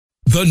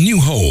The new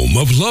home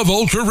of Love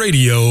Ultra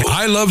Radio,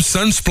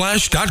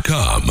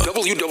 ilovesunsplash.com.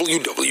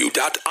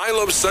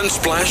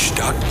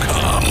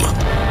 www.ilovesunsplash.com.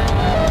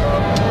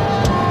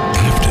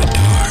 After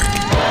Dark.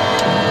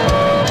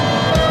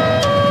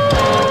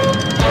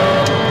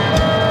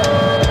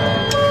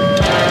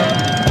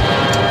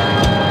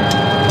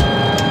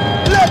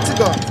 Let's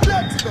go.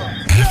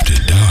 After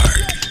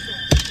Dark.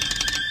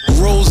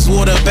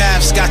 Rosewater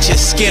baths got your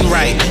skin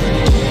right.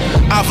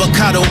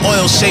 Avocado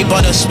oil, shea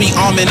butter, sweet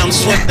almond, I'm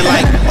swimming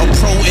like a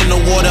pro in the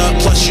water.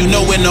 Plus you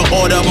know in the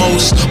order,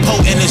 most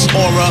potent is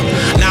aura.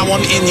 Now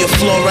I'm in your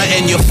flora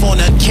and your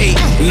fauna, Kate.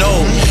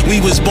 No, we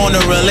was born to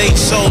relate,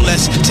 so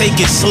let's take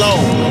it slow.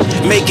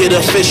 Make it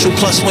official,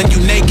 plus when you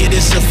naked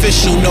it's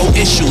official, no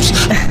issues.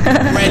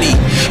 Ready,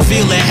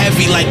 feeling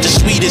heavy like the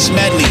sweetest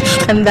medley.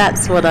 And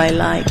that's what I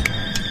like.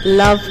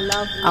 Love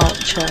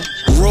Ultra.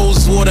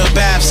 Rosewater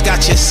baths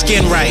got your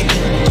skin right.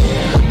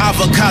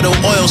 Avocado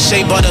oil,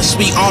 shea butter,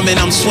 sweet almond,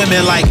 I'm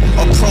swimming like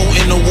a pro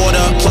in the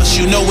water. Plus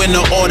you know in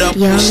the order.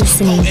 You're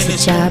listening to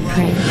Ja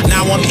Prince.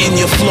 Now I'm in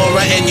your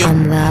flora and your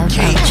on Love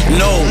Ultra.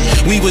 No,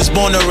 we was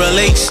born to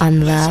relate.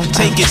 On Love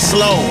Take Ultra. it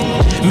slow,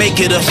 make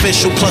it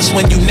official. Plus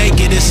when you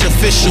naked it's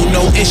official,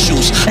 no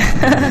issues.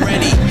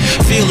 Ready,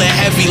 feeling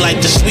heavy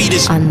like the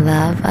sweetest. On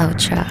Love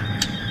Ultra.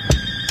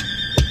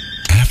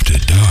 After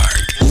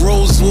Dark.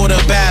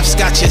 Rosewater baths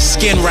got your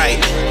skin right.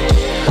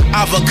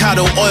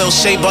 Avocado oil,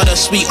 shea butter,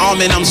 sweet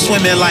almond, I'm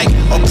swimming like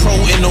a pro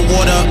in the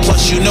water.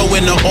 Plus you know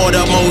in the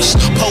order, most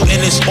potent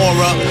is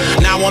aura.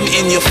 Now I'm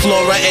in your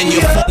flora and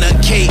your fauna,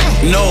 Kate.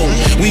 No,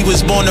 we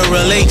was born to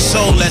relate, so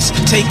let's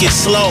take it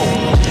slow.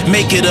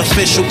 Make it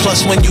official,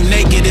 plus when you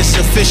naked it's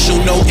official,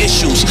 no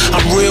issues.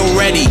 I'm real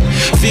ready,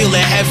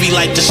 feeling heavy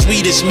like the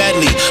sweetest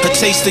medley. A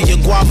taste of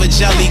your guava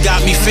jelly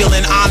got me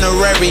feeling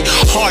honorary.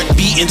 Heart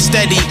beating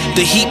steady,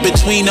 the heat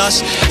between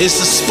us is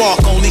a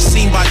spark only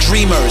seen by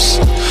dreamers.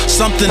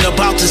 Something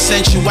about the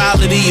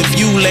sensuality of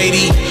you,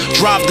 lady,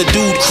 drive the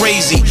dude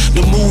crazy.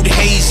 The mood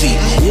hazy,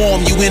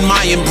 warm you in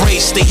my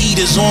embrace. The heat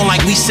is on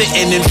like we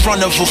sitting in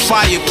front of a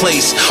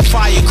fireplace.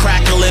 Fire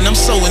crackling, I'm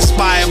so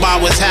inspired by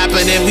what's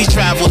happening. We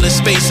travel in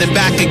space and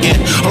back again,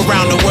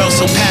 around the world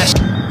so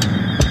passionate.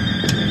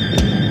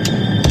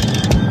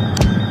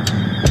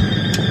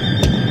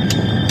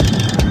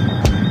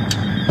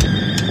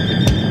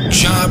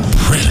 Ja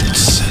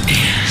Prince.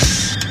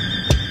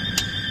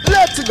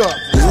 Let's go.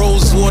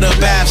 Rosewater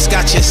baths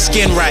got your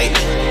skin right.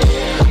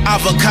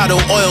 Avocado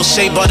oil,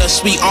 shea butter,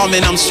 sweet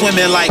almond, I'm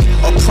swimming like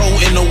a pro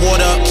in the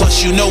water.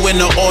 Plus you know in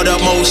the order,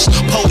 most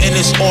potent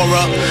is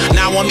aura.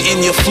 Now I'm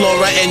in your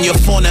flora and your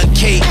fauna,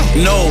 Kate.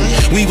 No,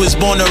 we was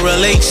born to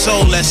relate,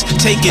 so let's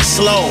take it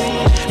slow.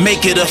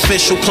 Make it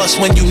official, plus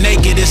when you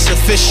naked it's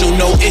official,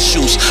 no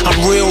issues. I'm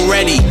real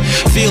ready,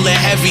 feeling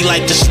heavy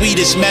like the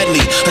sweetest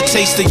medley. A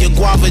taste of your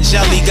guava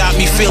jelly got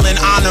me feeling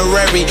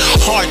honorary.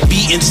 Heart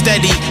beating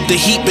steady, the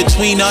heat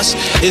between us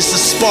is a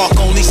spark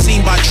only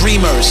seen by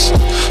dreamers.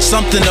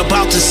 Something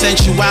about the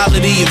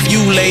sensuality of you,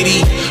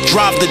 lady,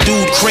 drive the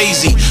dude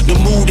crazy. The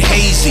mood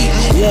hazy,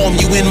 warm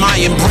you in my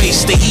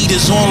embrace. The heat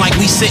is on like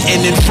we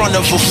sitting in front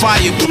of a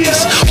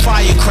fireplace.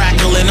 Fire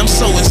crackling, I'm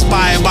so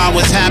inspired by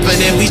what's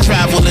happening. We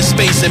travel in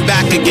space and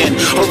back again,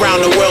 around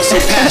the world so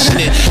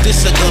passionate.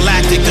 This a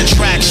galactic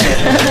attraction.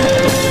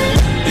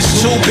 It's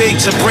too big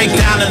to break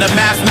down into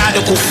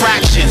mathematical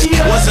fractions.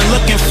 Wasn't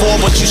looking for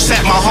what you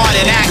set my heart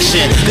in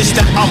action. This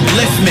the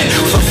upliftment,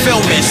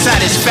 fulfillment,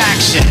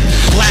 satisfaction.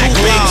 Black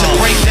big to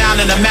break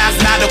down into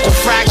mathematical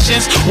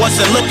fractions.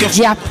 Wasn't looking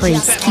for Ja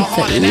Prince, keep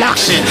it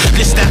locked.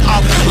 This the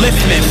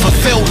upliftment,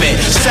 fulfillment,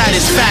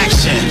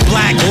 satisfaction.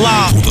 Black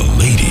love. For the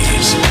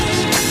ladies.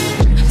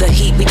 The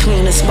heat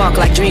between us spark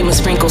like dreamers,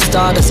 sprinkle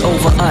stardust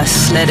over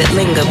us. Let it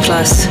linger,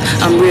 plus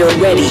I'm real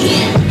ready.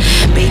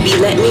 Baby,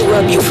 let me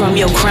rub you from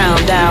your crown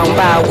down,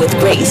 bow with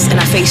grace. And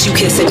I face you,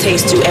 kiss and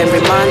taste you and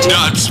remind you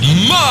That's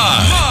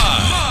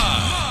mine.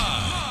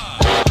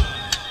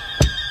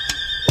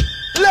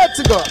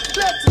 Let's go.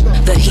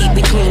 the heat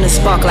between us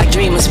spark like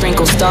dreamers,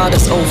 sprinkle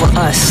stardust over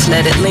us.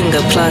 Let it linger,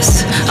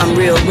 plus I'm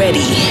real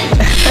ready.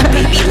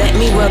 Baby, let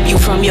me rub you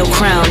from your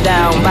crown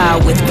down, bow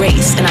with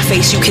grace. And I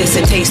face you, kiss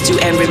and taste you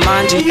and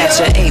remind you that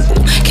you're able,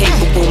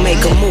 capable,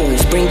 make a move.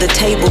 Bring the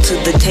table to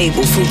the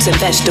table, fruits and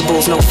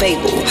vegetables, no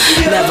fable.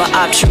 Never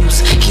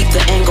obtruse, keep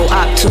the angle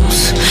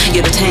obtuse.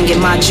 You're the tang in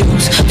my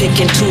juice,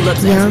 picking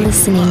tulips. You're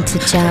listening to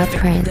Ja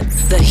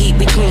Prince. The heat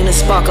between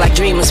us spark like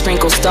dreamers,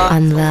 sprinkle stars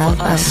on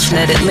Love us. Ultra.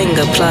 Let it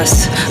linger,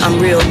 plus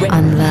I'm real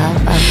on Love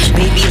Ultra.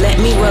 Baby, let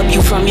me rub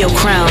you from your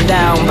crown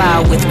down,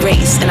 bow with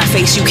grace. And I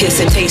face you, kiss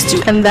and taste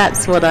you. And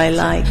that's what I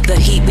like. The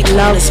heat between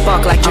us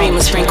spark like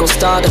dreamers, sprinkle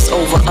stardust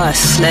over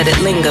us. Let it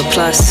linger,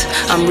 plus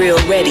I'm real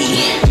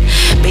ready.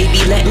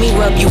 Baby, let me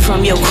rub you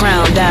from your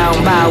crown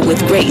down, bow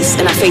with grace.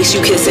 And I face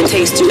you, kiss and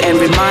taste you, and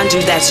remind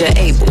you that you're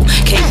able,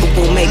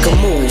 capable, make a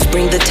move.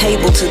 Bring the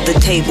table to the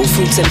table,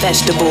 fruits and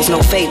vegetables,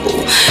 no fable.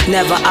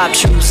 Never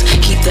obtruse,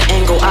 keep the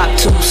angle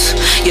obtuse.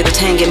 You're the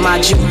tang in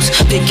my juice,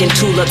 picking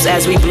tulips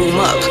as we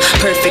bloom up.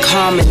 Perfect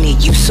harmony,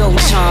 you so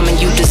charming,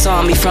 you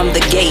disarm me from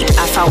the gate.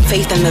 I found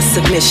faith in the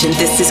submission,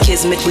 this is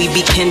kismet. We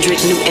be kindred,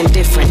 new and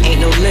different,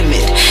 ain't no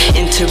limit.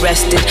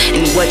 Interested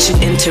in what you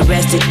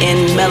interested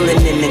in,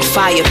 melanin and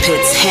fire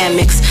pits,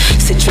 hammocks,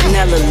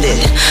 citronella lit.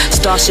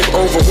 Starship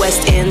over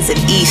west ends and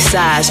east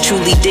sides,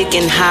 truly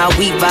digging how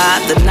we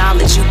vibe. The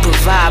knowledge you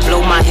provide,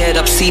 blow my head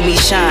up, see me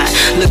shine.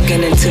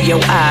 Looking into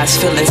your eyes,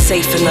 feeling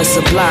safe in the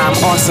sublime.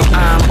 Awesome,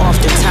 I'm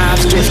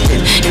oftentimes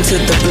drifting into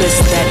the bliss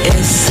that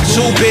is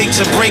too big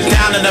to break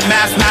down in the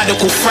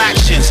mathematical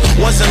fractions.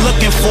 Wasn't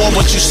looking for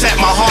what you set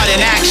my heart in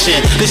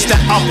action. This the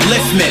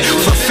upliftment,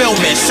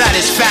 fulfillment,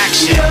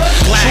 satisfaction.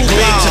 Too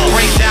big to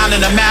break down in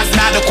the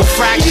mathematical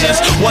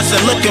fractions.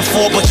 Wasn't looking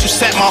for but you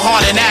set my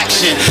heart in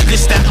action.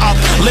 This that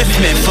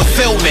upliftment,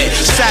 fulfillment,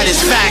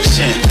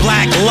 satisfaction.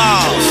 Black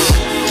love.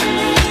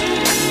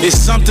 It's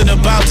something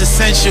about the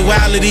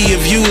sensuality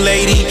of you,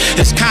 lady.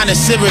 It's kinda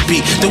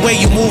syrupy, the way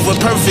you move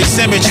with perfect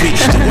symmetry.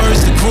 The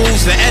words, the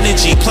grooves, the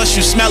energy, plus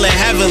you smell it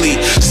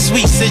heavily.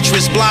 Sweet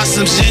citrus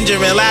blossoms,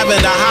 ginger and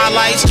lavender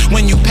highlights.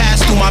 When you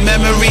pass through my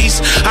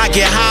memories, I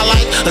get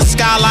highlight, a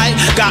skylight.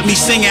 Got me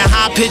singing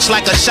high pitch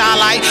like a shy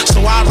light.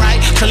 So I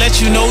write to let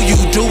you know you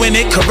doing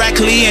it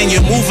correctly. And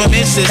your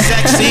movements is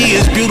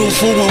sexy, it's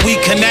beautiful when we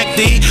connect.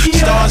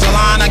 Stars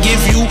align, I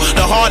give you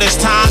the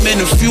hardest time and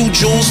a few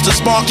jewels to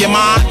spark your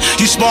mind.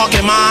 You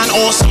sparking mine,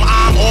 awesome.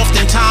 I'm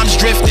oftentimes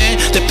drifting,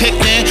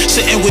 depicting,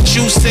 sitting with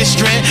you,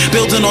 sister,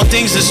 building on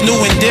things that's new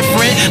and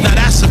different. Now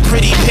that's a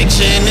pretty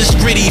picture in this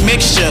gritty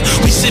mixture.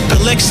 We sip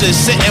elixirs,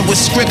 sitting with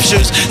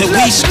scriptures that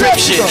we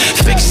scripture.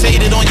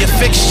 Fixated on your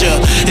fixture.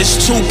 It's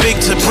too big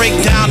to break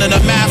down in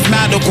the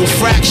mathematical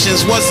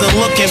fractions. Wasn't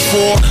looking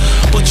for,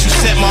 but you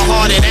set my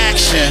heart in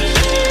action.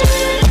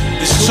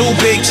 It's too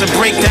big to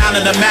break down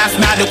in the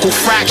mathematical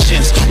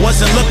fractions.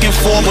 Wasn't looking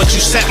for, but you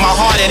set my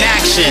heart in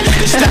action.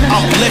 It's the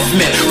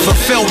upliftment,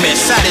 fulfillment,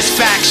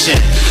 satisfaction.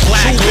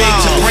 Too big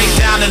to break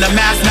down in the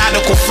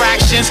mathematical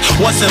fractions.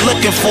 Wasn't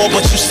looking for,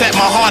 but you set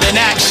my heart in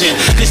action.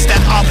 It's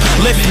that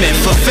upliftment,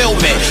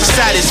 fulfillment,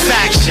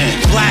 satisfaction.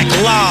 Black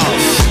love.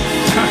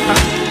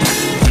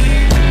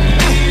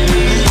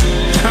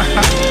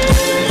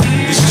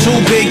 It's too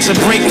big to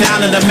break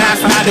down in the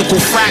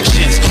mathematical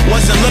fractions.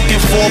 Wasn't looking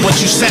for, but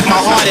you set my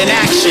heart in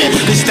action.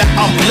 It's that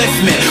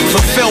upliftment,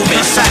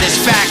 fulfillment,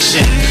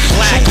 satisfaction.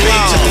 Too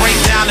big to break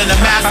down in the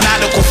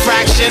mathematical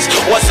fractions.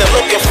 Wasn't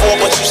looking for,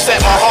 but you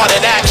set my heart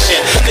in action.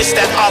 It's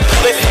that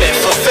upliftment,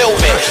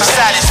 fulfillment,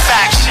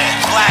 satisfaction.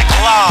 Black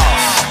love.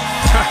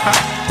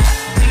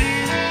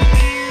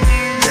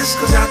 This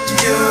goes out to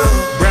you.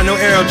 Brand new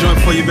Arrow joint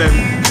for you,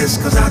 baby. This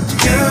goes out to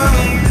you.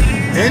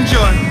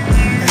 Enjoy.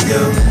 And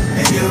you,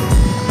 and you.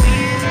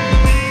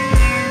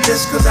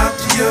 This goes out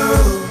to you.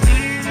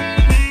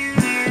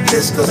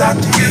 This goes out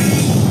to you.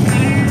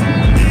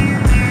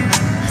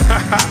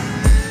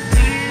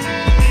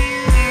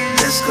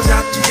 This goes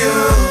out to you.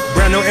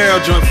 Brand new Arrow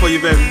joint for you,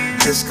 baby.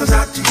 This goes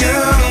out to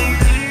you.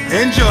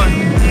 Enjoy.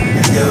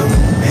 And you,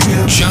 and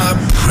you. Job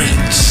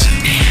Prince.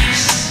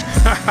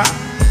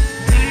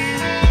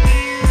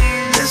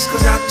 This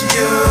goes out to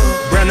you.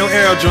 Brand new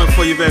Arrow joint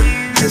for you, baby.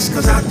 This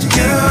goes out to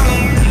you.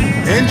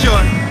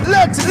 Enjoy.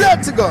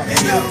 Let's go.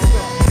 And you.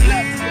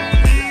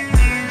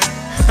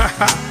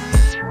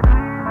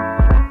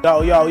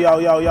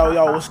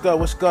 Yo,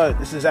 what's good?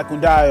 This is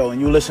Ekundayo,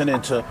 and you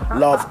listening to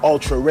Love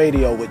Ultra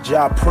Radio with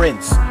Ja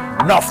Prince.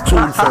 Enough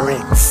tune for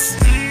Rinks.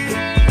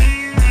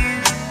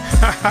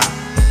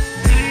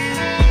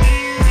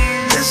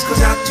 This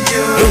goes out to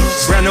you.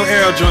 Brand new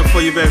Arrow joint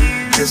for you, baby.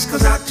 This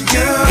goes out to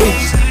you.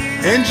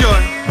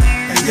 Enjoy.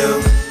 And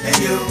you, and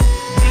you.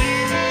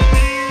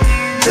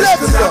 This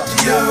goes out to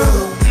you.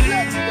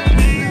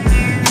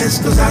 This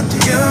goes out to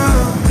you.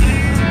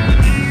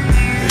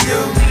 And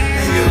you,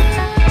 and you.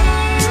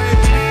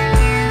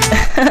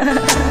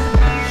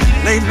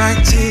 Late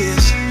night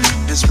tears,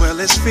 as well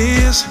as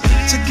fears.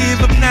 To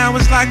give up now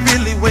is like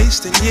really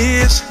wasting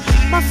years.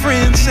 My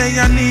friends say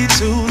I need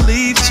to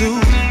leave to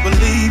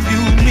believe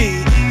you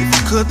me. If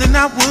I could then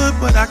I would,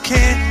 but I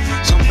can't.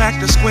 So I'm back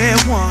to square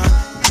one.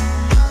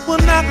 Well,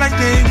 not like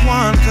day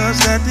one, cause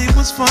that day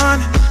was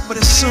fun. But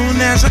as soon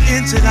as I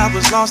entered, I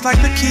was lost like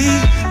the key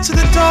to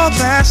the door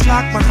that's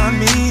locked behind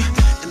me.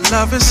 And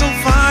love is so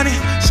funny,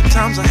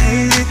 sometimes I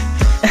hate it.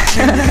 I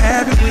can't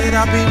have it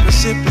without being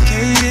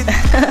reciprocated.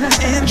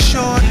 In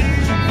short,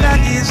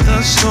 that is the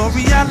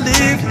story I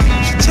live.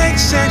 She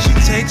takes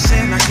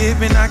and I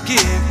give and I give.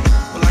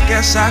 Well, I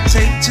guess I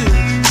take too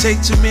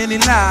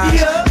many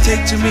lies,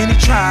 take too many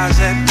tries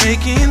at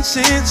making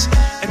sense.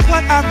 And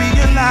what I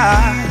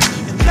realize,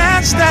 and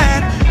that's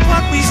that,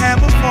 what we had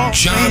before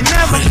ain't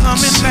never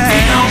coming back.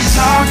 We don't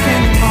talk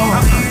anymore,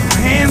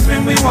 hands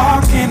when we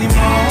walk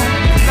anymore.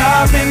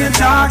 Love in the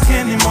dark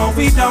anymore,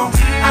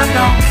 I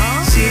don't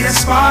see that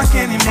spark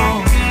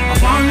anymore. I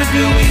wonder,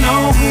 do we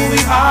know who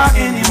we are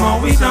anymore?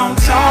 We don't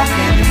talk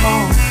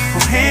anymore.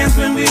 Hold hands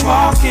when we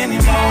walk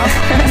anymore.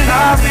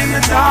 Love in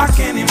the dark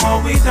anymore.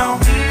 We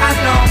don't, I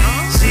don't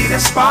see the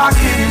spark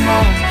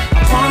anymore.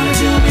 I wonder,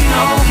 do we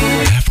know who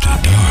we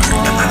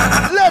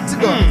are? Let's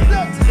go.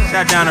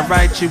 Sat down and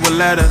write you a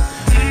letter.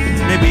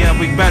 Maybe I'd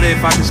be better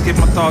if I just get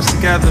my thoughts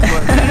together.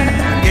 But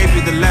I gave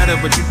you the letter,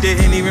 but you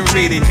didn't even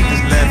read it. You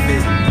just left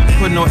it.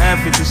 Put no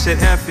effort, you said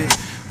F it.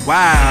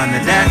 Wow,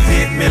 now that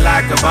hit me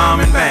like a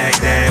bomb in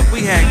Baghdad.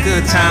 We had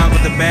good times,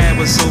 but the bad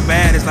was so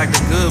bad. It's like the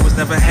good was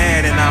never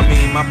had. And I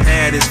mean, my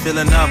pad is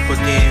filling up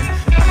again.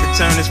 I could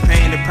turn this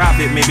pain to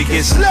profit, maybe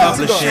get some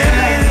publishing.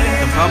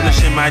 The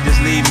publishing might just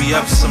lead me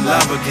up to some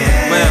love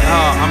again. Well,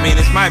 I mean,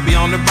 this might be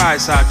on the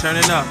bright side, turn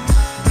it up.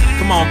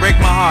 Come on,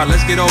 break my heart,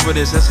 let's get over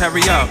this, let's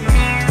hurry up.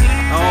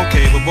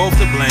 Okay, we're both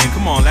to blame,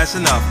 come on, that's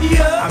enough.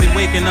 I be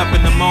waking up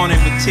in the morning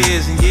with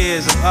tears and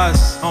years of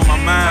us on my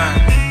mind.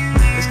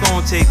 It's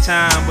gonna take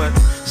time, but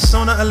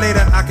sooner or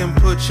later I can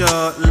put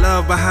your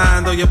love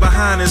behind. Though your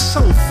behind is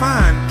so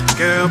fine,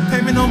 girl,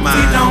 pay me no mind.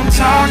 We don't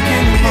talk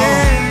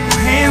anymore,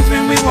 hands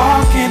when we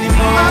walk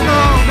anymore. I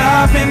know.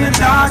 Love in the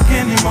dark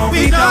anymore.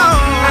 We don't,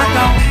 I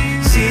don't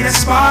see the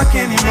spark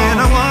anymore.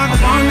 I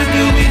wonder,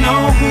 do we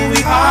know who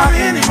we are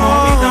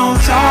anymore? We don't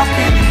talk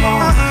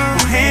anymore,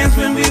 hands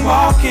when we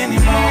walk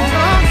anymore.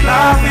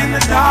 Love in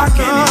the dark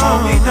anymore.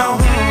 We don't,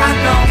 I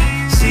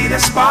don't see the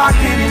spark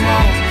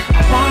anymore.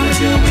 I wonder,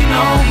 do we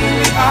know who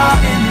we are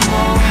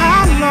anymore?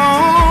 How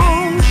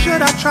long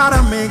should I try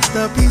to make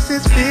the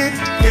pieces fit?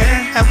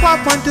 Yeah. At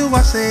what point do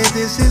I say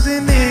this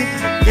isn't it?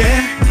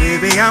 Yeah.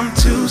 Maybe I'm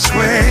too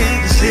square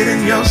to sit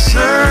in your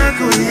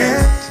circle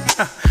yet.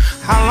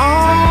 How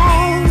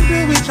long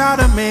do we try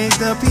to make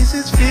the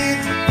pieces fit?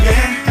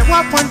 Yeah. At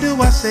what point do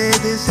I say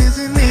this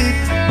isn't it?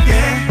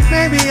 Yeah.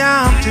 Maybe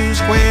I'm too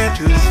square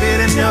to fit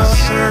in your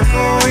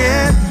circle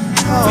yet.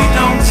 Oh. We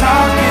don't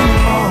talk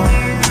anymore,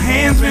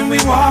 hands when we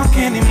walk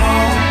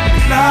anymore.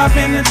 Love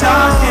in the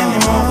dark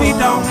anymore. We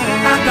don't,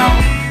 I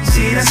don't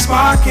see the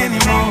spark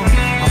anymore.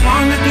 I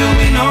wonder, do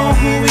we know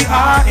who we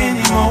are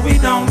anymore? We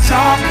don't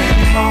talk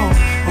anymore,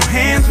 hold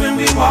hands when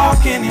we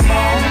walk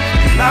anymore.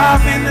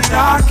 Love in the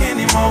dark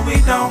anymore. We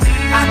don't,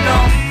 I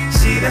don't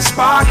see the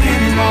spark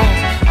anymore.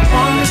 I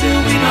wonder, do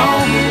we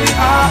know who we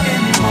are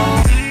anymore?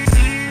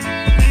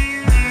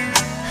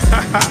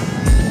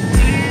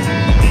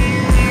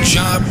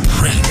 Ja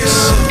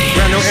Prince.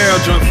 Got no arrow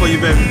joint for you,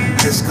 baby.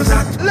 Just cause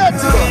I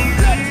Let's go.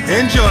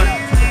 Enjoy.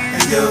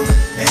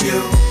 and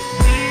you.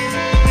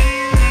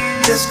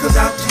 This goes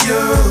out to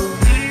you.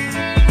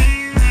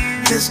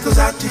 This goes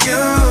out to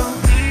you.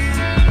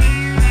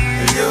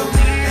 And you.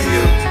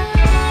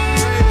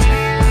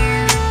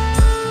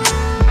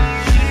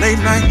 Late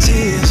night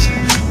tears,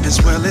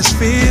 as well as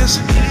fears.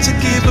 To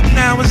give up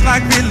now is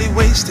like really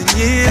wasting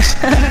years.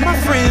 My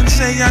friends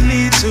say I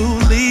need to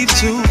leave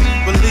to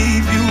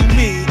believe you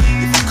me.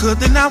 If I could,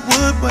 then I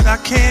would, but I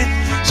can't.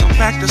 So I'm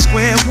back to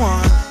square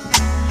one.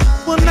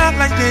 Well, not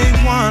like day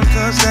one,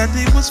 cause that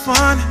day was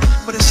fun.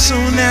 But as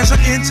soon as I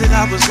entered,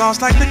 I was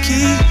lost like the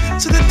key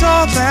to the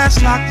door that's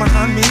locked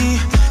behind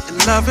me.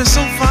 And love is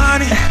so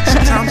funny,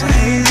 sometimes I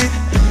hate it.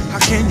 How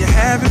can you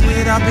have it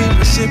without being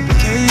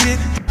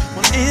reciprocated?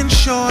 Well, in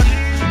short,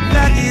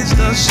 that is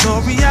the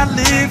story I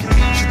live.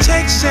 She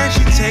takes and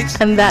she takes,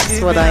 And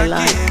that's what I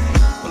like.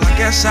 Well, I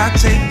guess I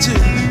take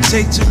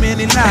too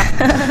many lies,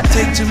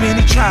 take too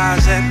many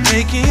tries at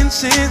making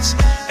sense.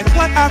 And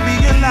what I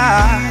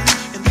realize,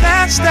 and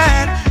that's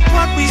that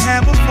what we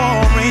had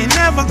before ain't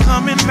never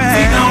coming back.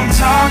 We don't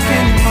talk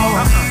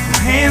anymore,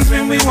 hands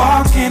when we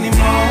walk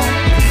anymore.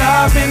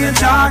 Love in the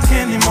dark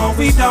anymore.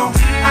 We don't,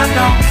 I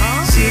don't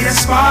see the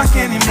spark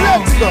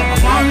anymore. I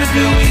wonder,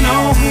 do we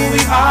know who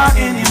we are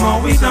anymore?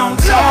 We don't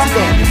talk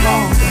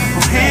anymore,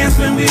 hands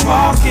when we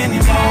walk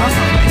anymore.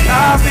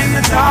 Love in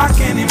the dark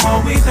anymore.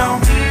 We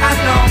don't, I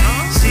don't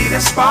see the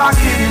spark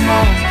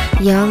anymore.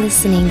 You're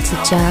listening to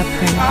Ja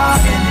Prince.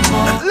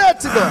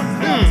 Let's go.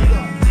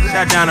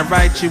 Sat down and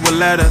write you a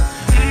letter.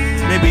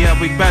 Maybe I'd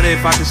be better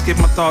if I just get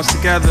my thoughts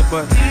together.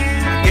 But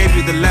I gave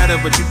you the letter,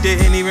 but you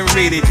didn't even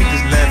read it. You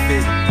just left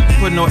it.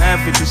 Put no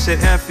effort, you said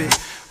F it.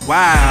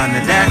 Wow,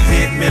 now that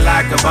hit me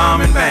like a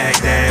bomb in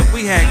Baghdad.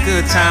 We had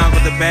good times,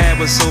 but the bad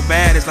was so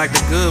bad. It's like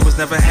the good was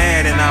never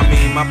had. And I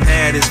mean, my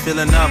pad is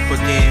filling up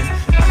again.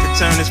 I could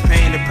turn this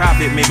pain to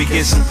profit, maybe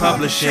get some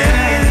publishing.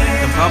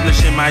 The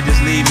publishing might just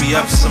lead me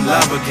up to some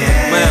love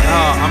again. Well,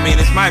 I mean,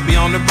 this might be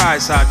on the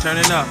bright side, turn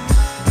it up.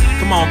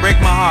 Come on, break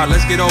my heart,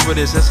 let's get over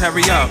this, let's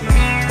hurry up.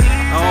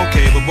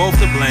 Okay, we're both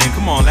to blame,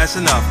 come on, that's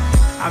enough.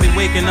 I be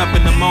waking up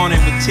in the morning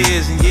with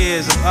tears and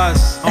years of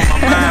us on my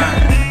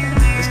mind.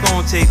 It's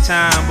gonna take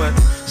time, but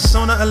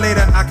sooner or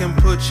later I can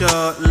put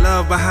your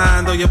love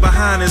behind. Though your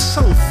behind is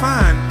so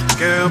fine,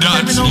 girl,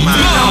 pay me no mind.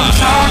 We don't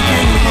talk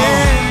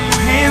anymore,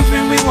 hands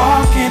when we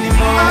walk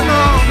anymore. I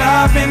know.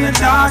 Love in the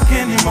dark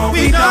anymore.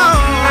 We don't,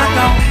 I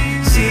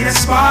don't see the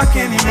spark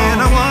anymore.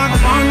 I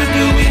wonder,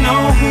 do we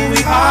know who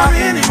we are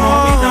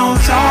anymore? We don't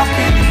talk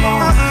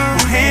anymore,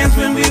 hands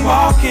when we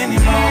walk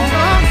anymore.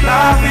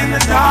 love in the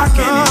dark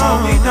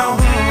anymore. We don't,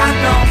 I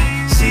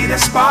don't see the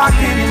spark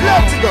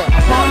anymore.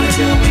 I wonder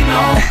do we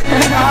know who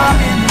we are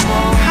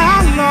anymore?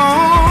 How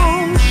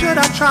long should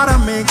I try to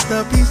make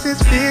the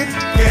pieces fit?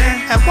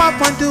 Yeah. At what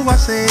point do I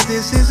say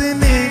this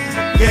isn't it?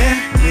 Yeah.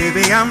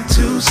 Maybe I'm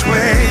too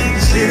square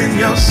to sit in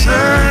your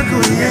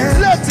circle. Yeah.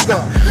 Let's go.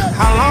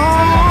 How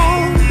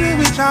long do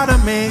we try to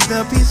make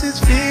the pieces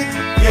fit?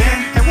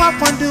 Yeah. At what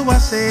point do I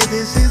say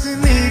this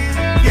isn't it?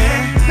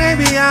 Yeah.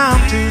 Maybe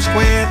I'm too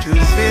square to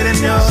fit in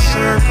your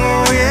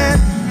circle. Yeah.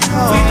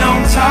 Oh. We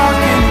don't talk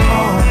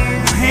anymore.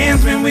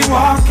 Hands when we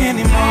walk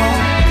anymore.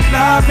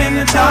 Love in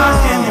the dark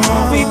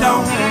anymore. We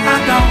don't,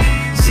 I don't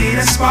see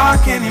the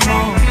spark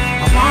anymore.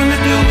 I wonder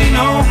do we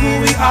know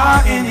who we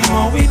are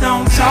anymore. We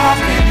don't talk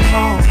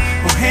anymore.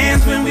 Hold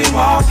hands when we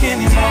walk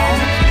anymore.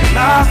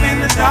 Love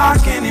in the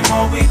dark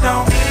anymore. We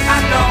don't,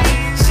 I don't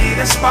see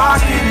the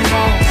spark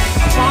anymore.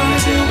 I wonder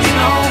do we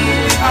know who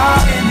we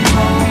are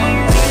anymore.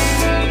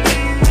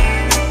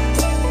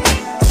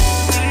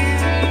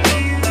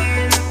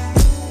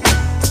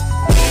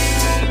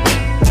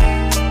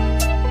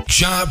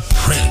 Ja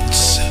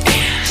Prince.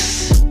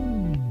 Yes.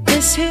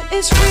 This here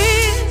is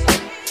real.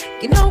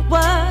 You know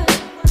what?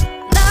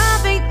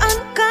 Love ain't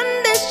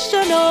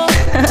unconditional.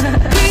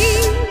 We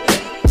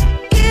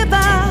give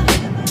up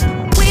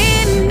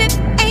when it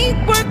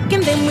ain't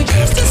working. Then we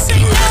choose to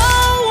say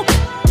no.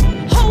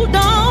 Hold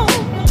on.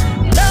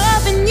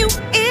 Loving you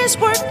is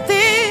worth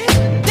it.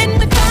 Then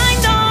we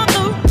find all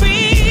the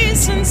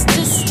reasons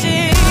to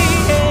stay.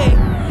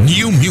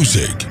 New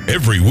music.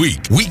 Every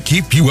week, we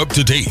keep you up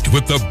to date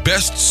with the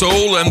best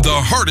soul and the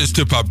hardest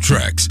hip-hop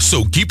tracks.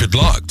 So keep it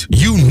locked.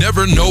 You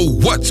never know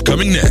what's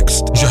coming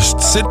next. Just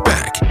sit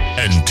back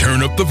and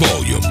turn up the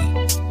volume.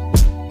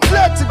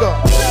 Let's go.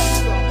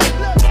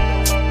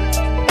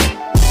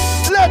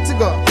 Let's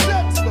go.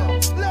 Let's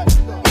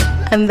go.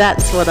 And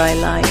that's what I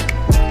like.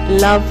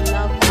 Love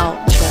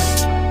Ultra.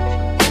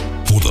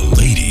 For the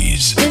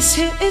ladies. This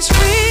here is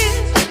real.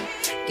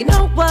 You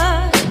know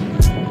what?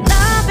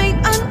 Love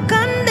ain't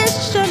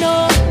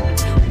unconditional.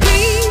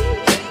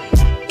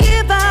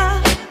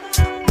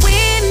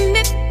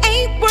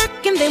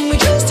 Then we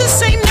choose to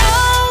say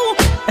no.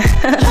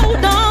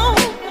 Hold on,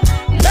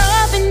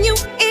 loving you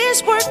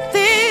is worth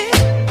it.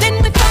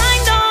 Then we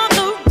find all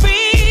the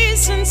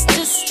reasons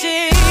to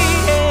stay.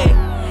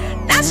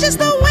 That's just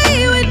the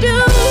way we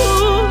do.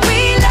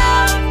 We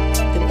love,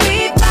 then we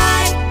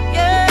fight,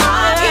 yeah.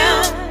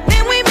 Argue,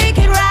 then we make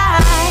it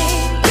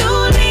right. You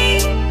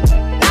leave,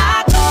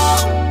 I go,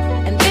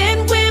 and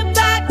then we're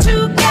back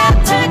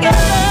together.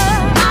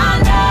 Our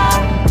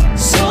love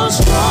so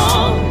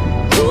strong.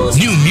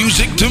 New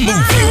music to move you.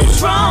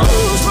 Who's wrong?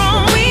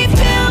 We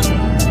feel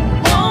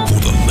for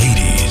the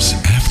ladies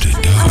after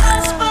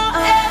dark.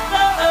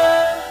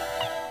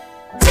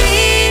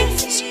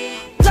 Tears,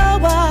 blow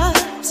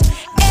ups.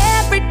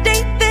 Every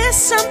day there's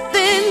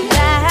something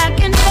back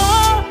and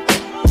forth.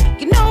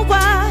 You know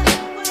why?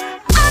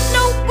 I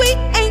know we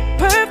ain't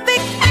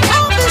perfect.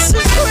 All this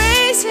is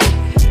crazy,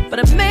 but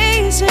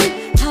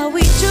amazing how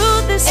we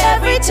do this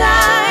every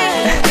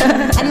time.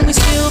 And we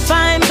still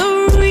find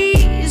the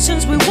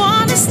reasons we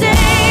wanna stay.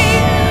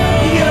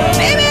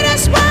 Maybe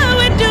that's what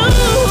we do.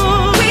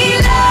 We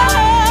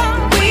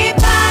love, we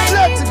fight.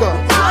 Let's go.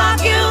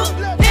 Argue,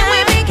 then we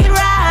make it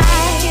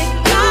right.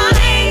 You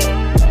leave,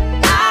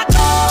 I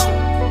go,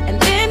 and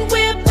then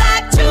we're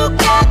back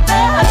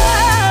together.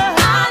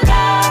 Our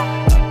love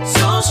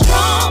so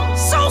strong,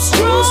 so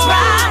strong. Who's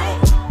right?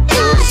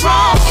 Who's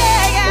wrong?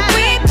 What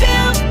we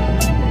build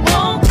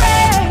won't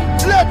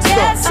break. Let's go.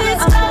 Yes,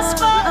 it's us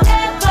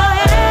forever.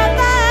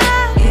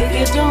 If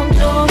you don't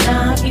know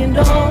now, you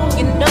know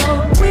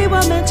we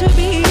were meant to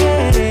be.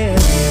 Yeah.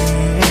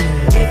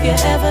 If you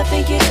ever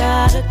think you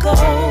gotta go,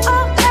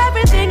 oh,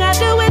 everything I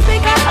do is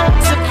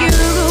because of you.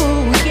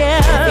 Yeah.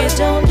 If you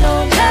don't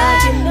know now,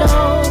 you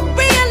know.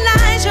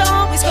 Realize you're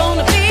always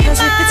gonna be. 'Cause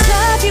if it's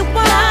love you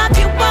want,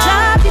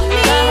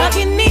 love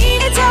you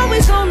need, it's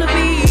always gonna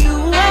be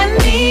you and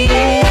me.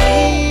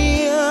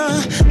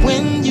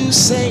 When you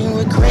say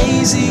we're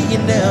crazy, you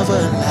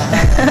never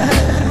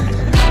lie.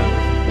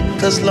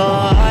 'Cause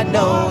Lord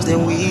knows that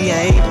we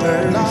ain't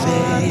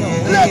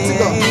perfect. Let's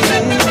go.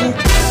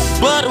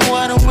 But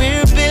what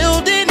we're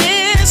building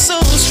is so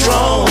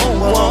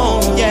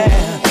strong, yeah.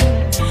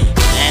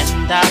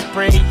 And I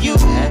pray you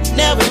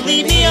never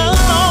leave me alone.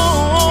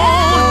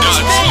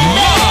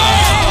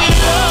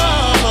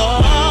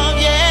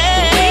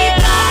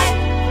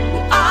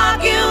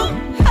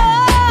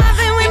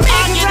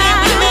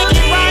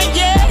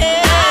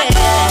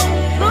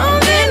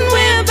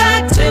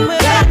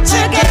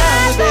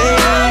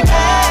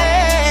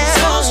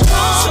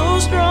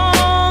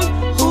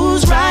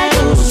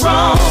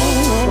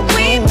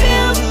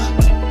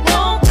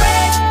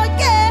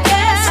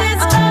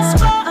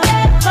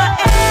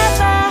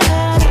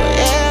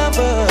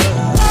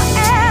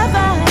 Forever.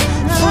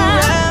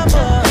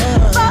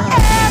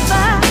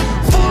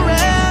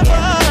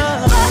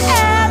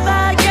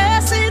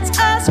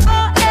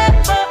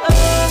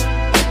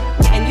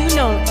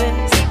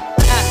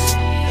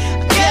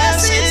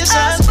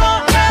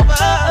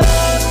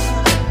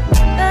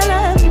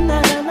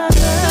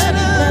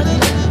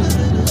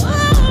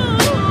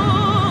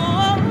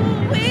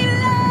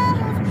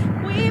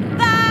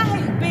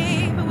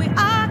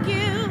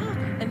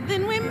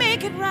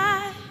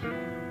 right.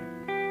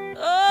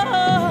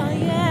 Oh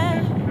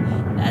yeah,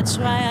 that's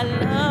why I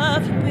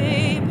love you,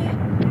 baby.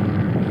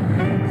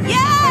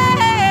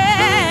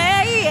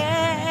 Yeah,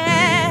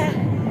 yeah.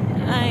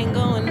 I ain't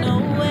going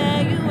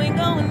nowhere, you ain't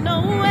going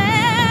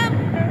nowhere.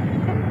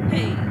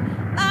 Hey,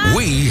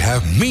 we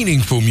have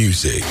meaningful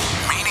music.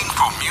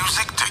 Meaningful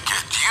music to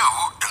get you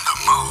in the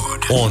mood.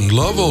 On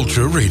Love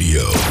Ultra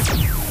Radio.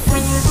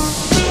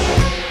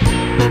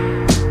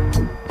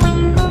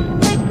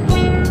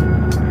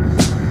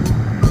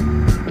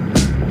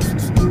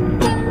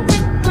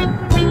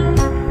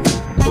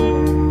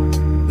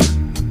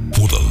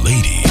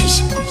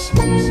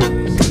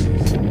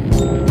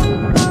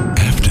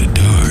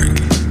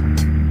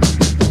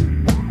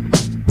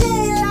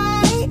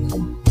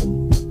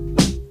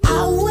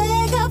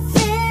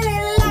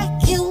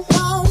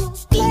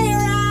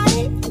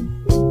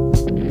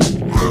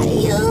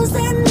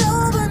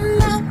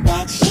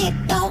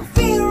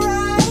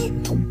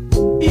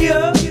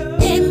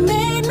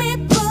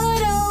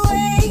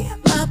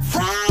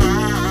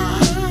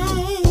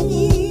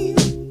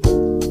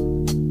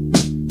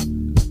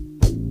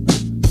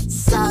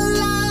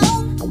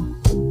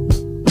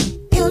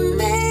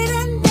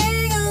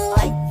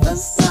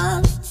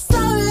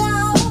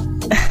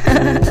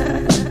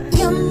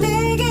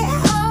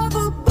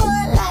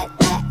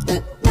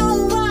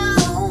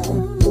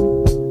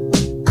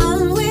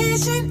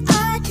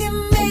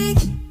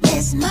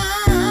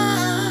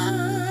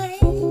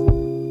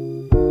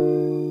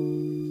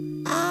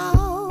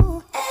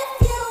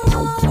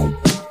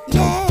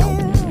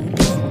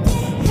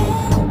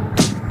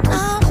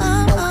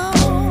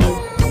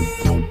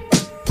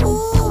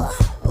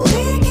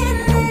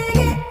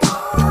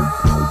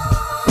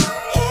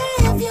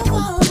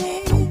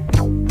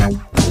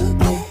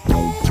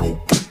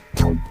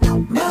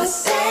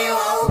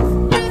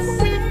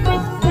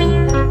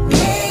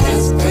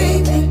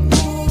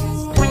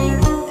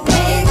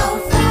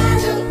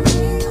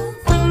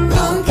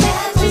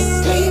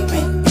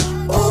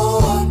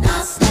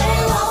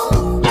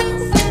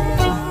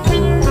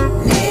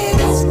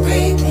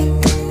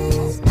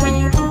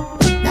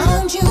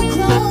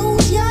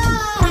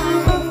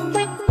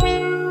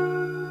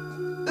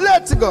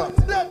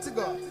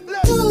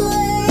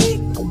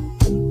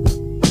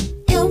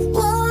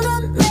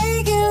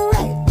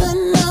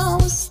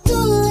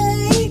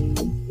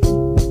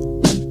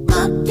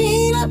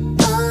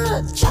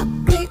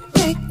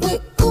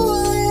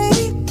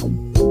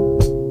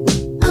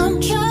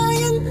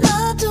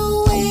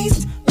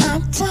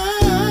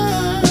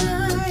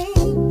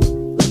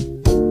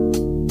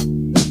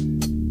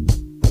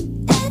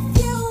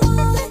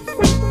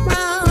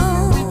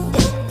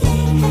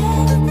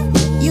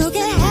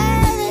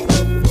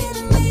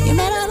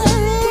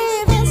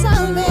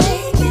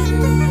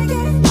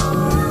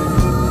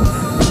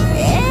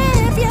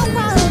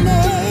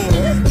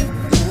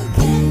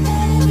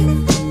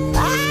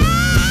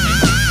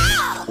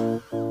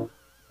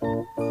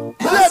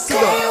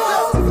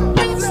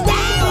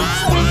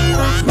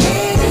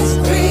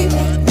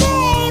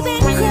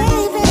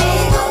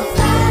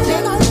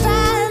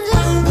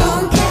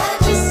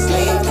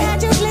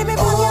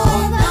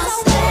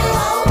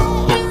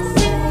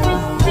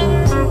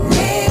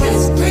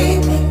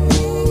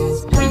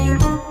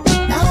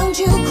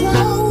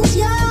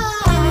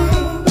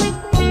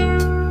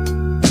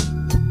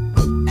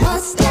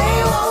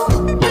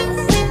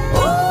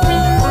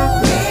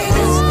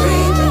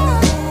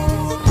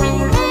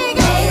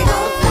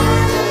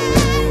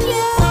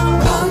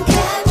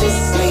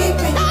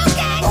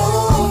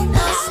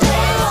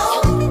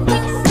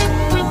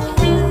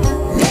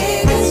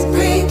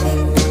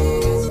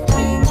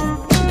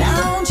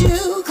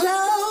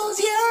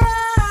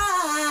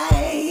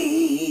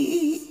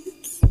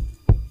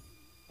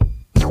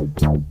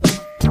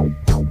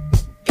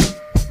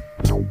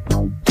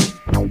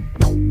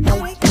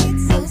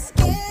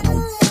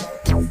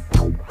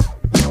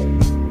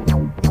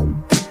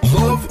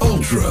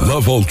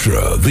 Love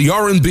Ultra, the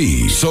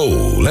R&B,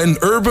 soul, and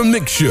urban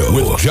mix show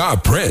with Ja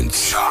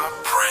Prince.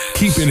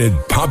 Keeping it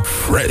pop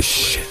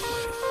fresh.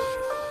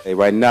 Hey,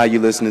 right now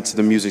you're listening to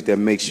the music that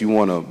makes you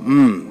wanna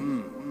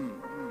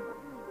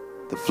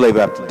the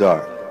flavor after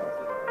dark.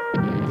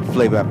 The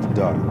flavor after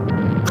dark.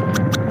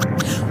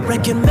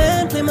 Record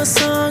man, play my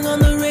song on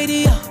the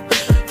radio.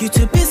 You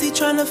too busy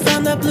trying to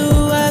find that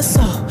blue I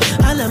saw.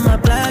 I let my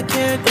black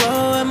hair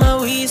grow and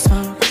my weed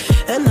smoke.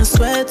 And I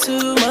sweat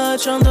too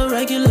much on the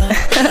regular.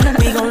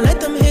 We gon' let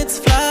them hits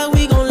fly,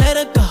 we gon' let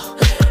it go.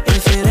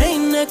 If it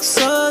ain't next,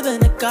 so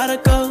then it gotta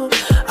go.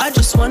 I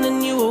just won a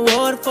new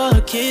award for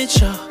a kid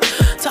show.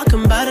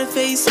 Talking about a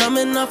face,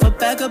 coming off a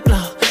bag of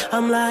blow.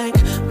 I'm like,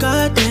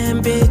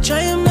 goddamn bitch,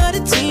 I am not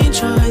a teen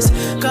choice.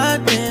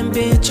 Goddamn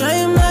bitch, I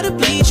am not a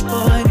bleach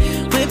boy.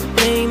 Whip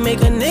thing,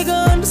 make a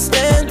nigga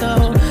understand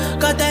though.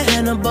 Got that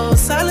Hannibal,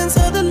 silence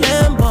of the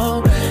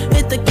Lambo.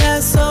 Hit the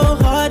gas so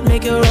hard,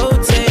 make it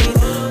rotate.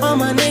 All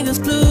my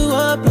niggas blew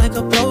up like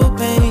a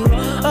propane.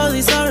 All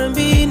these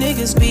R&B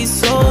niggas be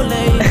so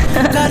lame.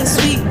 Got a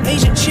sweet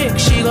Asian chick,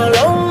 she gon'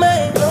 low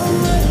man.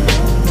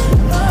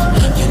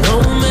 You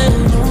know man,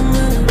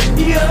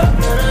 yo.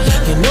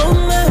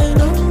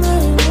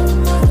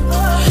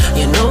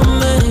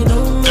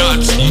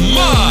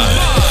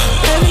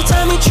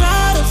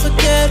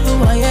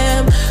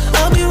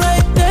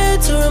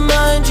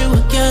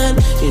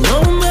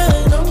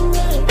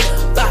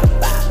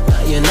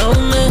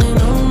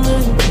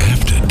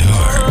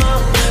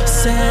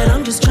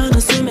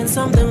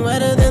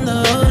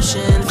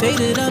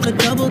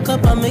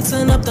 cup, I'm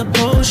mixing up the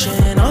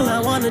potion. All I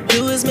wanna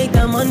do is make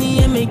that money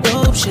and make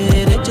dope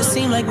shit. It just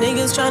seem like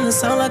niggas tryna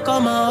sound like all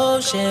my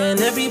ocean.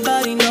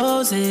 Everybody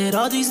knows it,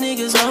 all these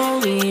niggas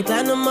lonely.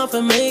 Platinum off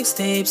a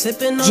mixtape,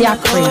 sipping on Jack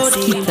my Prince,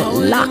 Cody. keep it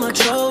Holding my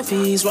locked.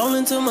 trophies,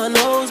 rolling to my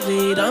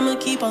nosebleed. I'ma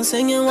keep on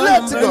singing while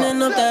I'm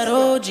burning up that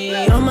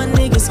OG. All my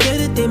niggas get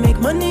it, they make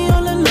money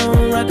all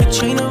alone. Rock a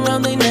chain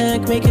around their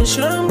neck, making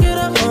sure I'm good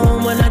at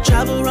home. When I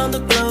travel around the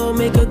globe,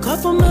 make a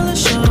couple mil a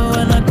show.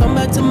 And I come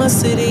back to my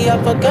city,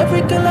 I fuck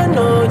every girl I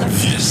know.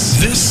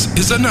 This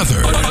is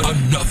another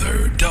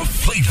Da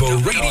Flavor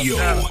Radio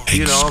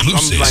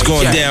exclusive. It's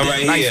going down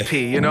right nice here.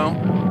 P, you know?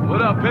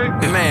 What up,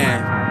 Pig?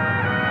 Man.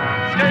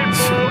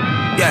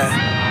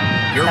 Yeah.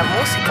 La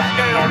música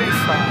heavy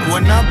fun.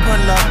 When I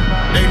pull up,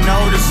 they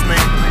notice me.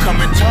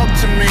 Come and talk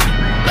to me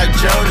like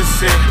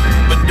Jodeci.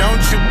 But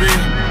don't you be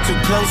too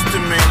close to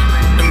me.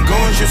 Them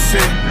goons you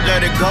see,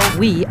 let it go.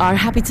 We are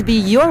happy to be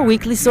your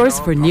weekly source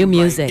for new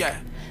music.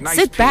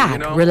 Sit back,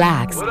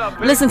 relax,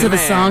 listen to the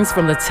songs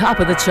from the top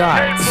of the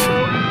charts.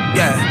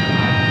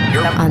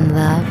 On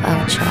Love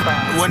Ultra.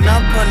 When I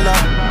pull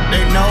up,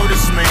 they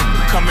notice me.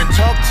 Come and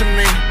talk to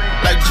me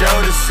like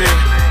Jodeci.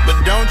 But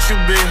don't you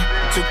be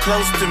too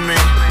close to me.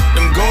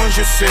 Them goons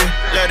you see,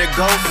 let it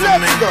go for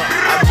me.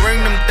 I bring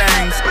them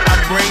things, I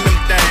bring them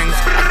things.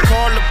 I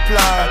call the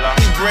plug,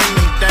 he bring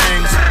them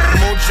things.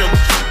 Mucho,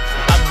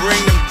 I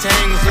bring them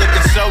things.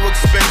 Looking so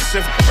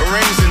expensive,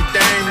 rings and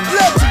things.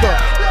 Let's go.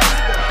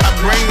 I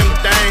bring them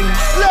things.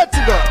 Let's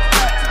go.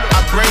 I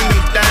bring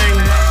them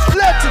things.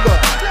 Let's go.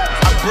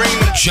 I bring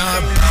them.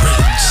 Job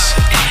Prince.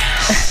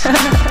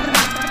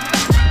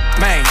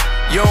 Man,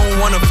 you don't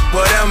wanna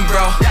with them,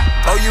 bro.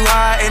 Oh, you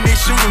high and they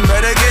shooting,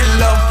 better get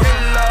low.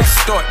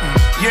 Extorting,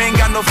 you ain't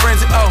got no friends,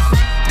 oh.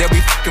 They'll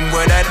be fucking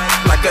with that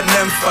like a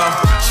nympho.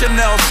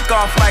 Chanel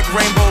scarf like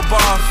rainbow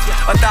bar.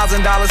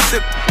 $1,000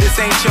 sip, this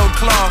ain't your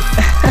cloth.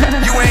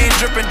 You ain't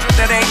dripping,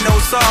 that ain't no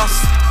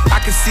sauce.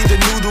 I can see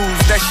the noodles,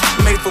 that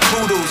shit made for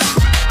poodles.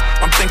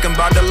 I'm thinking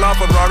about the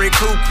LaFerrari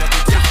coupe.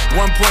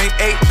 1.8,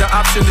 the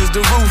option is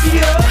the roof.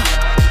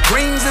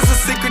 Greens is a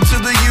secret to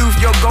the youth.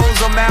 Your goals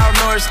are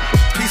malnourished.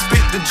 Please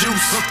spit the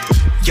juice.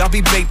 Y'all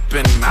be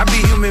vaping, I be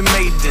human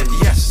maiden.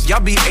 Yes,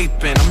 y'all be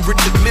aping. I'm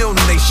Richard Mill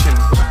Nation.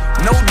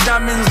 No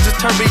diamonds, just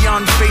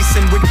tourbillon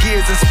facing with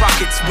gears and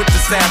sprockets with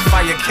the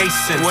sapphire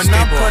casing. When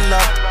I pull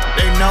up,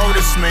 they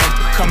notice me.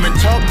 Come and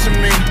talk to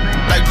me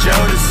like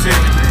Jodeci.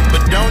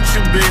 But don't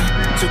you be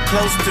too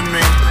close to me.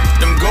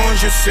 Them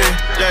goons you see,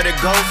 let it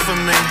go for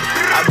me.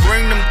 I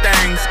bring them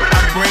things,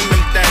 I bring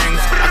them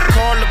things. I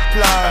call the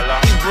plug,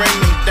 he bring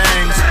them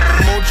things.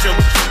 Mucho,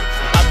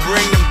 I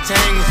bring them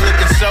things.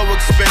 Looking so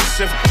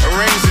expensive,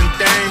 rings and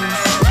things.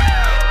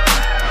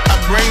 I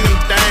bring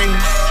them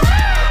things.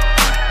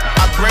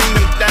 I bring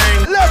them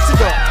things. Let's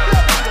go.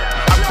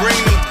 I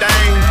bring them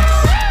things.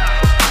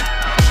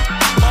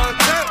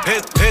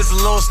 Here's a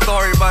little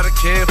story about a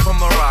kid from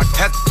Morocco.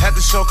 Had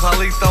to show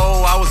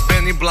Carlito I was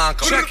Benny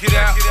Blanco. Check it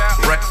out.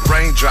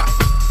 Raindrop,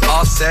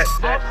 all set.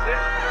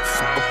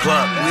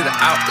 Plug, we the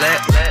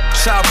outlet.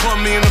 Child put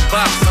me in the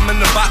box, I'm in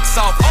the box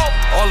off.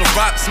 All the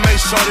rocks made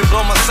sure they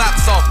blow my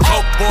socks off.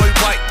 Coke boy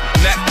white,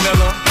 Mac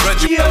Miller,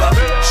 Reggie Miller,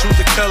 shoot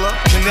the killer,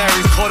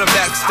 Canaries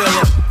quarterback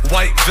stiller.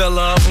 White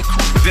villa,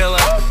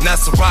 dealer,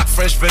 NASA rock,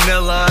 fresh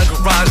vanilla.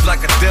 Garage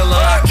like a dealer,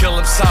 I kill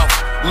him soft.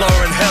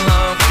 Lauren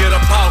Hiller, get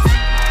up off.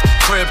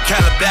 Crib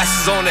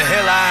Calabasas on the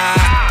hill, I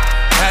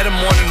had him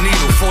on the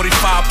needle, 45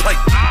 plate.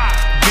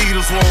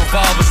 Beatles with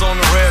revolvers on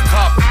the red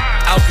carpet.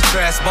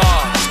 Alcatraz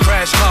bars,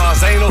 crash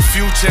cars, ain't no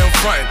future in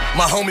front.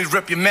 My homie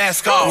rip your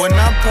mask off. When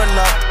I pull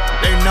up,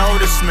 they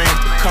notice me.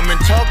 Come and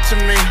talk to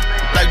me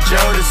like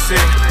Jodeci.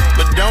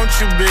 But don't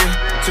you be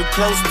too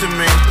close to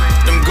me.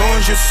 Them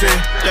goons you see,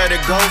 let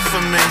it go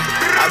for me.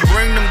 I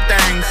bring them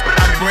things,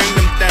 I bring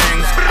them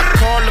things. I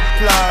call the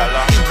plug,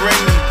 he bring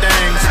them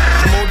things.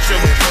 Mucho,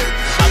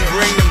 I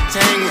bring them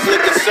things.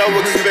 Looking so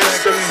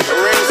expensive,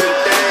 rings and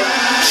things.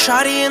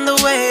 Shawty in the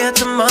way at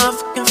the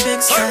motherfucking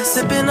fix that.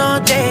 Sipping all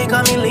day,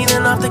 got me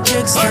leaning off the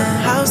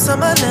kickstand. House on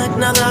my neck,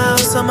 now the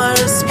house on my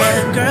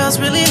wristband. Girls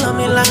really love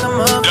me like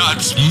I'm up.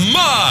 That's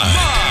mine.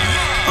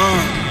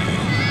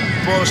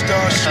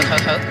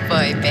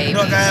 Boy, baby.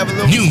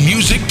 New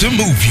music to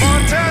move you.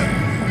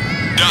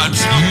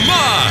 That's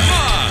mine.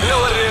 You know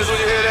what it is when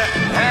you hear that?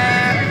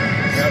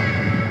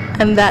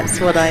 And that's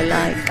what I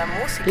like.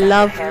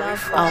 Love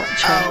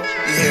Ultra.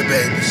 Yeah,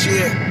 baby,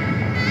 shit.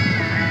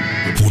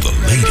 For the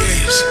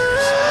ladies.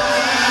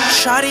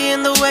 Shawty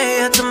in the way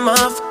at the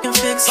motherfucking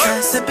fix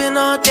that. Sipping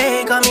all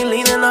day, got me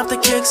leaning off the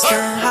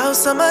kickstand.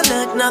 House on my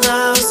neck, now the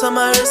house on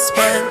my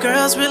wristband.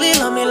 Girls really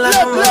love me like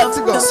I'm up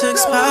to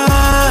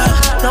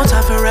 6'5". No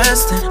time for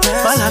resting.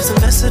 My life's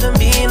invested in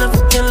being a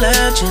fucking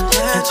legend.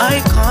 An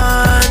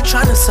icon,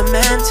 trying to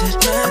cement it.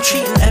 I'm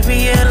treating every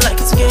year like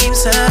it's game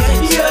 7.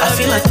 I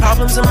feel like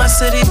problems in my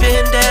city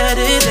been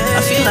deaded.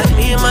 I feel like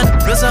me and my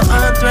niggas are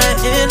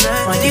unthreatened.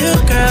 My new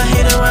girl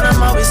hate it when I'm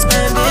always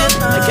spending.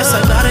 I guess I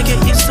gotta get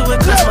used to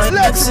it cause my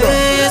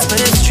exes.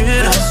 But it's true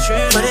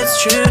though, but it's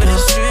true though.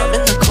 I'm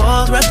in the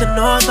cold, rep the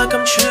north like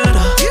I'm true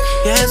though.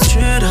 Yeah, it's true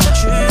though.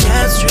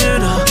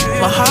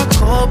 My heart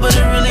cold, but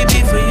it really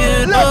be for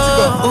you.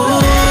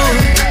 Ooh,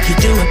 you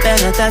do it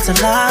better, that's a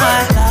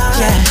lie.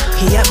 Yeah,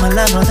 he at my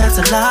level, that's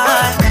a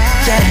lie.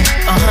 Yeah,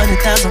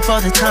 100,000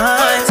 for the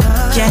time.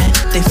 Yeah,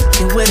 they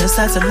fucking with us,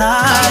 that's a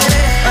lie.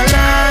 A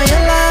lie, a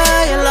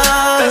lie, a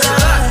lie.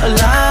 A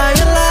lie,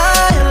 a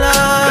lie, a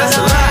lie. That's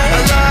a lie,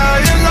 a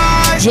lie, a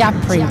lie. Ja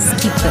Prince,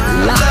 keep it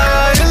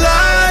live. A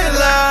lie, a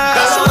lie.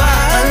 That's a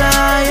lie. A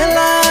lie, a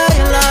lie,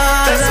 a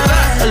lie. That's a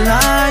lie. A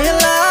lie, a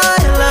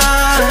lie, a lie.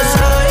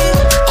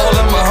 All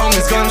of my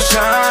homies gonna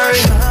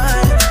shine.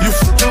 You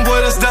fucking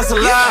with us, that's a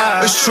lie.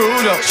 It's true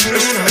though,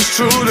 it's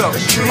true though.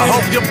 I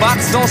hope your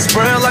box don't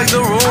spread like the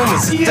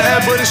rumors.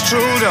 Sad, but it's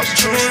true though,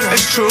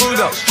 it's true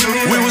though.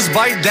 We was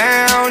bite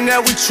down,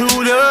 now we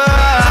chewed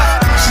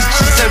up.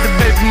 She said the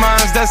baby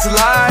minds, that's a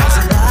lie.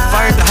 If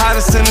I ain't the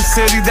hottest in the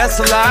city, that's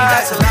a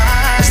lie.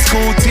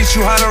 School teach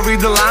you how to read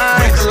the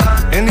lines.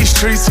 In these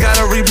streets,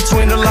 gotta read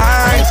between the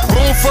lines.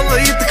 Room full of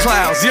ether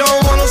clouds, you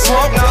don't wanna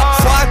smoke.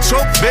 So I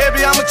choke,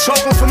 baby, I'ma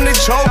choke them from the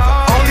choke.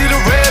 Only the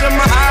red in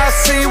my eyes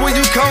see where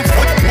you come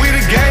from. We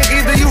the gang,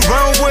 either you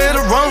run with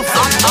or run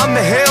from. I'm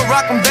the head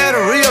rockin'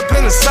 battery up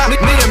in the sock. Me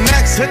and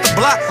Max hit the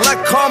block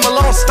like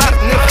Carmelo stop.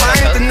 And if I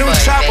ain't the new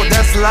chopper,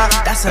 that's a lie.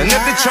 And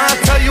if they try to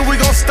tell you we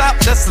gon' stop,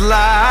 that's a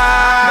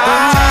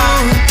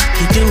lie.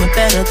 You do it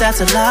better, that's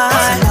a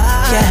lie.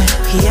 Yeah,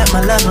 he at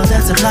my level,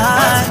 that's a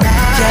lie.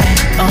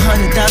 Yeah,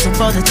 100,000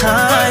 for the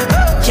time.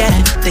 Yeah,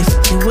 they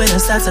fucking with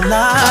us, that's a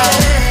lie.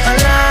 A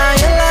lie,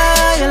 a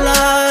lie, a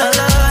lie.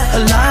 A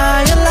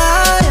lie, a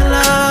lie, a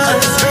lie.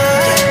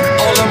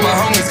 All of my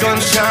homies gonna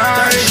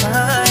shine.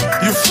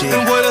 You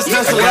fucking with us,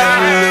 that's a lie. I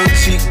got a little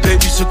cheek,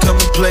 baby, so come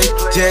and play.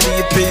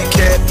 Daddy, a big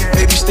cat,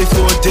 baby, stay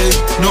for a day.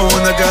 No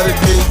one I gotta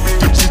pay.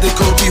 Bitches, they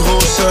call me whole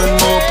son,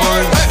 more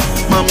buns.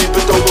 Mommy,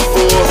 but over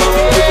for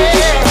her.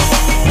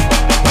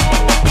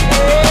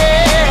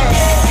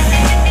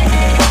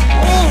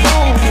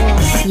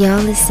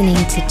 You're listening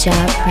to Ja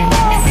Prince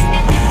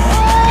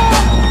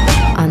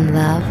on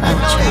Love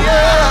Ultra.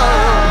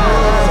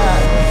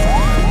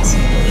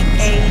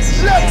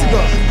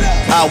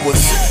 I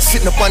was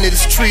sitting up under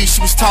this tree,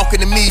 she was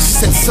talking to me. She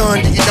said,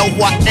 son, do you know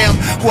who I am,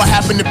 who I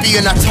happen to be?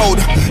 And I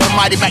told her, the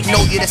mighty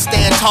Magnolia that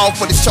stand tall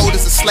for the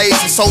shoulders of slaves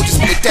and soldiers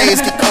when the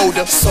days get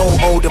colder. So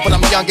older, but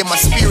I'm young in my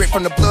spirit.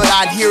 From the blood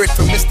I'd hear it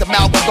from Mr.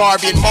 Malcolm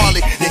Garvey and Marley.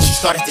 Then she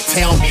started to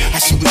tell me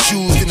how she was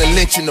used in the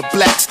lynching of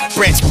blacks.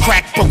 Branch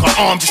cracked, broke her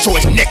arm just so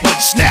his neck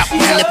wouldn't snap.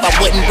 And if I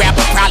wouldn't rap,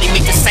 I'd probably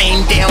make the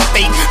same damn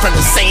fate. From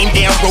the same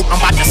damn rope, I'm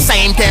about the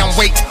same damn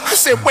weight. I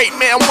said, wait,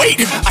 man,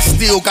 wait. I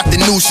still got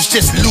the noose, it's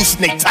just loose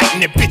and they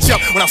tighten that bitch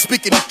up. When I'm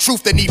speaking the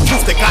truth, they need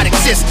proof that God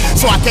exists.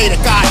 So I gave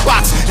the God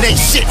box. It ain't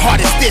shit hard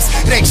as this.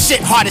 It ain't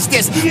shit hard as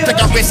this. Flick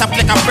a wrist, I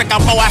flick a brick,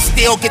 I I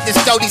still get this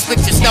dough. These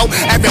bitches know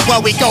everywhere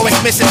we go it's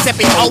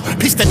Mississippi. Oh,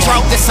 piece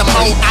control, this some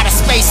mode out of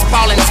space,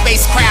 falling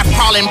spacecraft,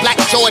 crawling. Black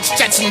George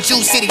Jetson, Jew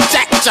City,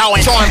 Jack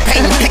Jawing, drawing,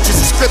 painting pictures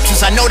and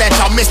scriptures. I know that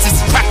y'all missed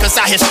this. Crackers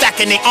out here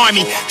stacking the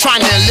army,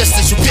 trying to enlist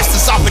us. You pissed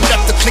us off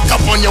enough to click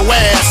up on your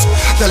ass.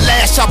 The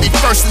last shall be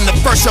first, and the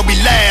first shall be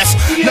last.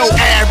 No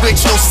average,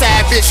 no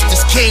savage,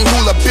 just King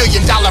Hula, $1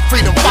 billion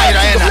freedom fighter,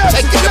 and I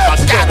take it if I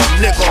got a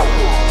nigga.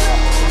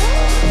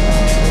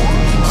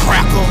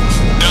 Crackle.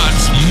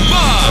 That's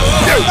mine.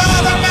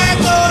 Father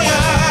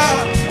Magnolia,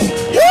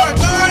 your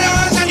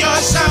daughters and your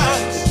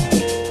sons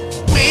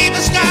made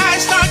the sky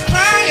start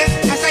crying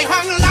as they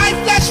hung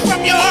lifeless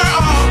from your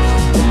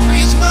arms.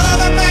 Please,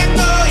 Mother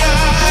Magnolia,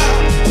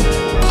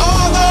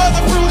 although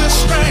the fruit is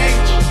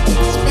strange,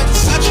 it's been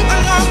such a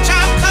long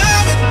time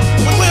coming.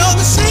 When will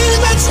the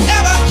seasons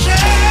ever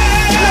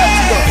change?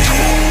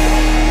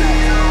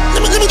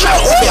 Let me try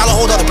to offer y'all a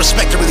whole other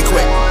perspective really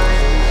quick.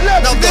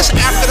 Now this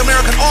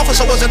African-American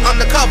officer was an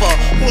undercover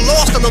who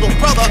lost a little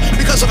brother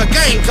because of a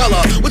gang color,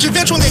 which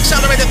eventually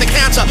accelerated the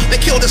cancer that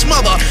killed his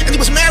mother. And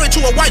he was married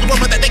to a white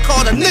woman that they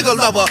called a nigger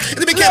lover. And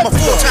it became a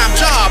full-time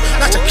job,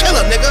 not to kill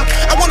a nigga.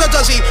 I wonder,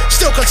 does he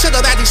still consider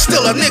that he's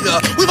still a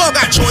nigga? We've all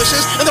got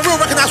choices, and the real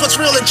recognize what's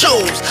real and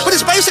chose. But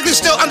he's basically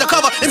still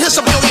undercover in his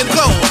civilian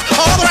clothes.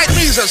 For all the right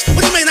reasons,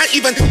 but he may not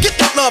even get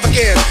that love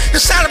again.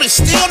 His salary's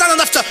still not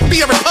enough to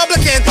be a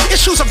Republican.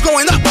 Issues of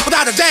growing up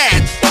without a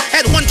dad.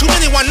 Had one too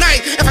many one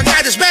night. If I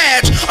got his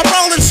badge, a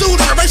brawling suit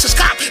and a racist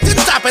cop didn't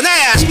stop and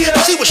ask,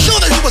 cause he was sure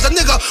that he was a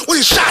nigga when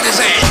he shot his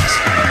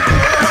ass.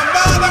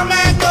 Mother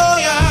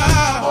Magnolia,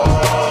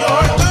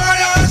 your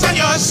daughters and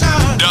your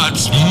sons.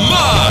 That's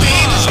mine.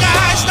 Made the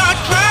sky start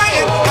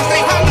crying as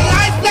they hung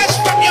lifeless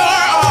from your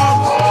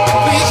arms.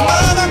 Please,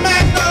 Mother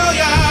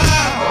Magnolia,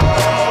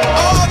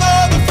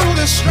 although the fruit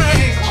is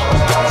strange,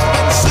 it's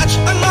been such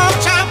a long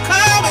time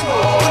coming.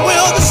 When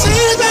will the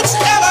seasons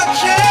ever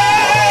change?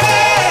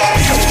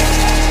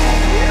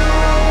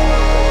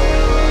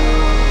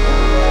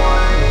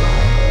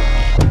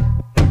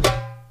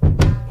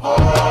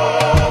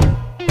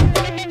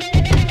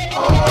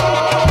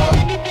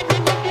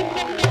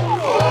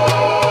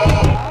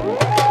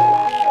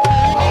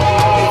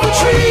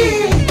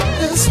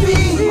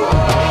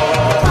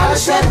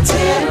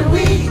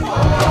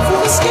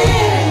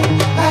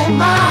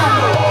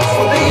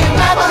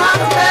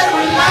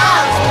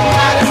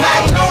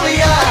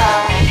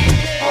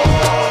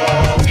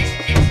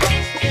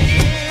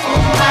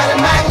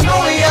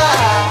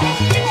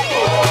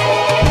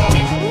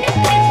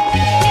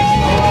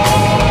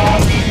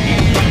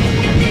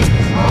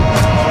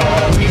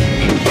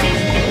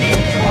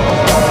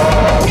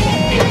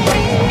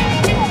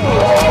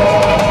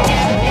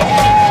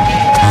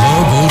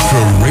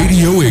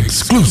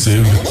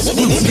 Exclusive.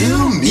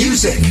 New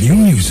music. New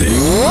music.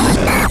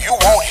 You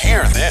won't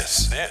hear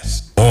this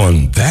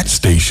on that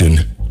station.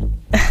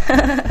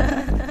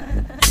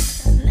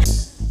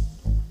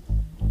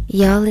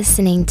 You're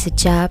listening to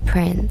Ja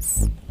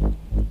Prince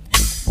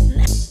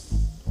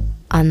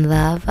on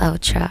Love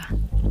Ultra.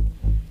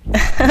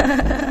 After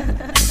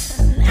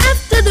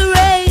the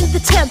rain, the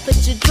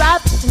temperature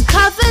dropped and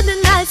covered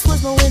in ice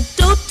was my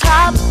window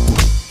top.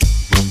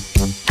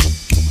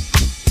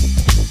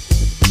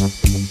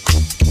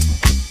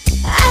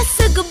 I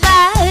said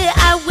goodbye,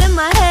 I win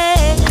my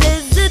head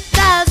as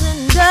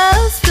 1,000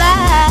 doves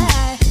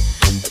fly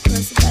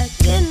across the back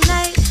at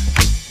night.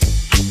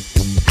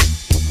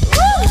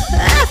 Woo!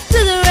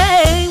 After the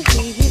rain,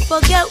 we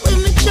forget, we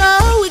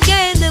mature, we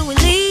gain, then we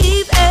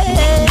leave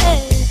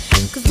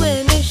it. Cause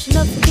we're a nation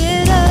of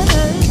forgetters.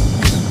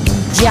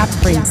 Ja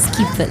Prince,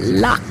 keep it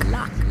locked.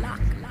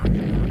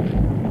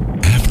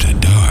 After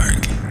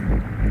dark.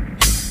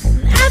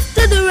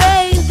 After the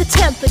rain, the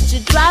temperature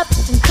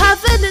dropped and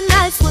covered in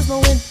ice was my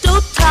window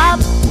top.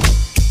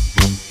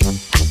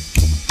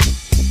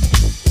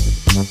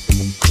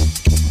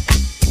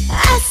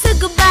 I said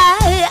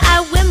goodbye,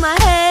 I win my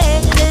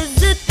head as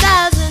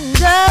 1,000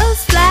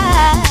 doves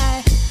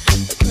fly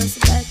across the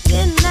back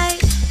at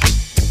night.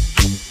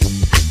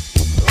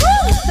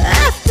 Woo!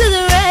 After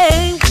the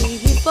rain, we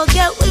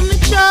forget, we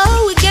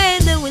mature, we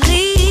gain, then we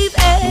leave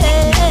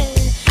it.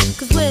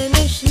 Cause we're a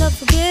nation of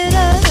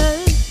forgetters.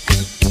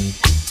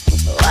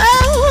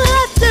 Well,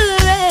 after the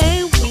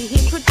rain, we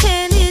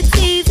pretend it's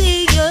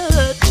easier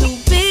to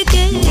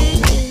begin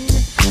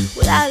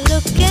without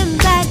looking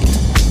back.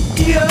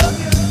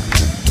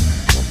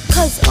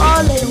 Cause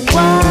all at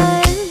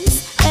once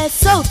is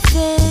so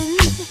thin,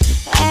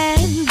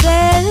 and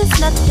there's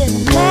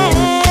nothing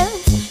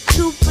left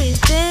to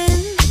breathe in.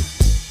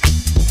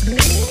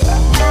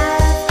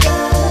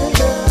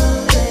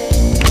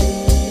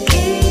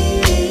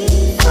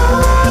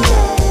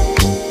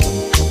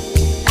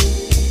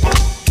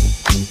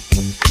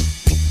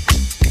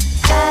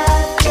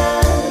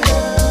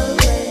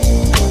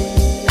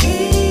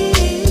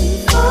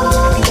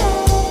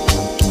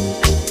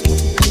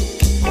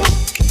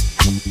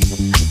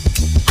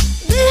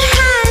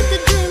 Behind the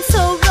dream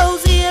so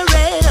rosy and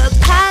red, a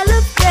pile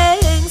of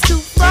things to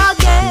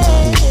forget.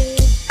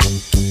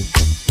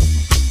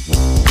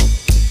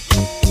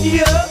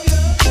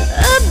 A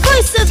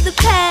voice of the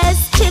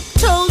past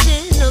tiptoes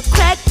in, a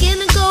crack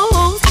in a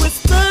ghost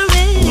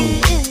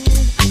whispering.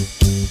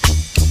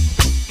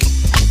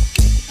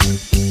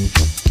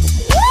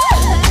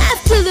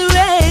 After the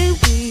rain,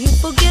 we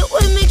forget,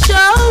 we make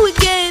sure we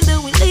gain,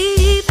 then we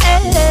leave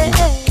it.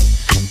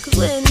 Cause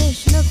we're a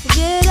nation of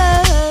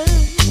forgetters.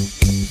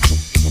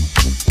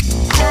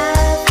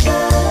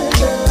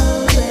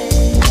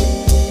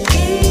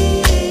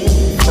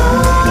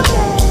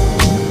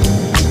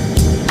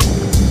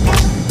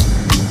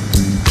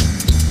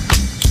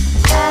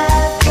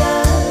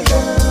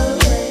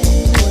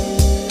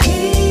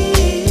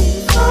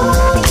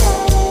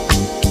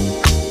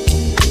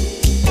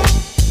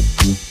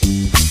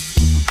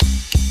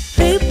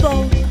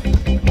 People,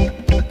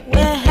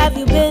 where have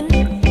you been?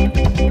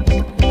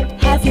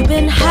 Have you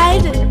been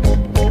hiding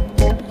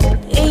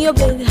in your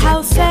big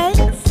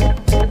houses?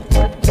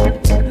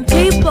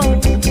 People,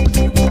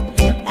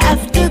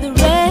 after the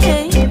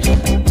rain,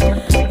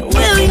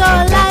 will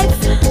your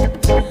life,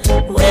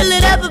 will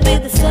it ever be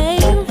the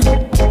same?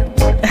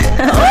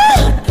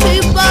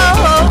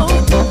 People,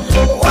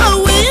 what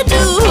will you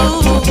do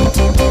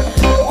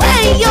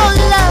when your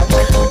luck,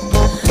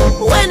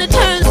 when it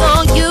turns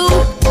on you?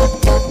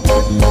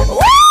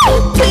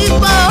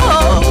 People,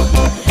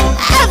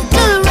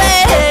 after the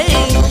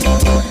rain,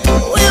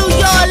 will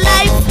your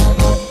life,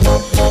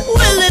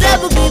 will it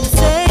ever be the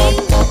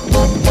same?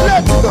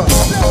 Let's go.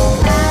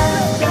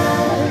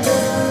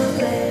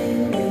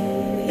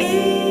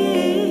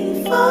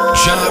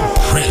 Ja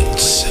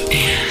Prince.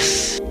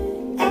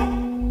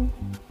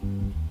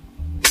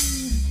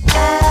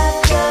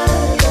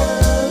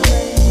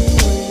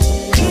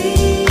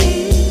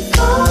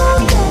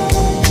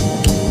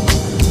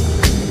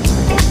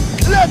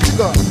 Let's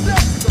go.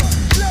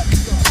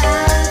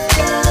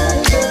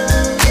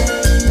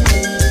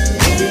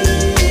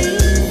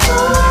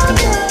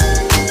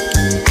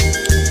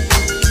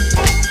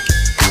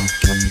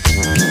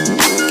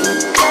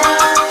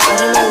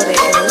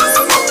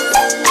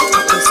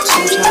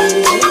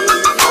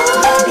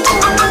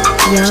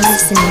 You're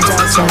listening to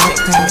Ja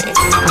Prince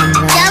on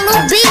Love Yellow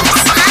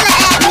Beats, holla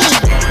at me.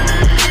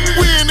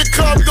 We in the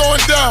club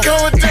going down.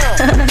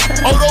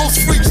 All those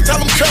freaks, tell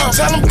them come.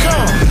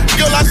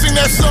 Girl, I sing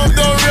that song,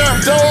 don't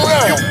run.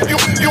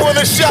 You want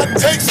a shot,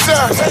 take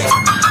some.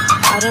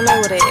 I don't know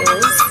what it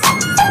is.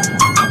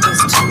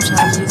 It's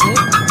two-time music.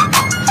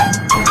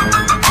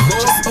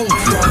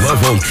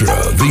 Love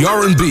Ultra, the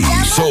R&B,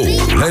 soul,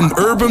 and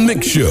urban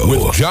mix show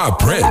with Ja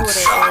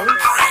Prince.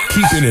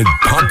 Keeping it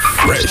pop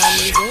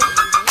fresh.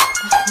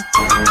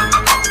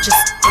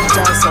 Just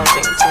does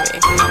something to me.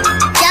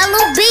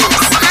 Yellow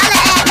Beats, holla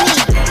at me.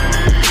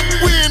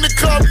 We in the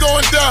club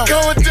going down.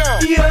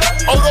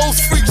 All those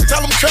freaks,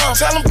 tell them come.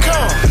 Tell them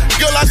come.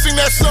 Girl, I sing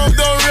that song,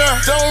 don't run.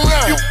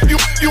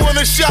 You want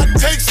a shot,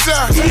 take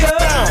some.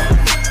 Yeah.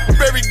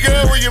 Baby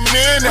girl, where your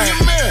man at?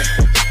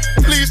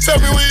 Please tell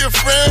me where your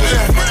friend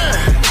at.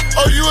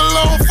 Oh, you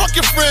alone? Fuck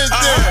your friends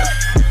then.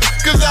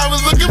 Cause I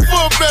was looking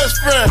for a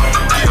best friend.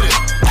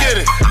 Get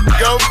it,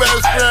 go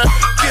best friend.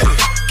 Get it,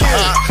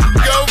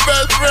 go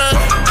best friend.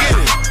 Get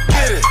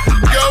it,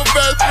 go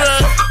best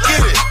friend.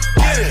 Get it,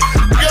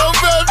 go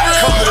best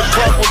friend. Come to the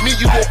club with me,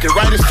 you walking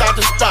right inside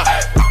the spot.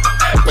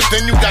 But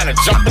then you gotta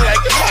jump it like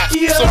it's hot.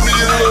 Yeah. Show me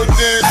your little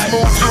dance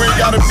move. You ain't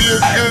gotta be a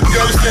good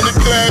girl to in the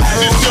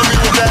classroom. Show me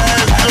what that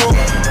ass do.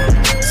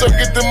 So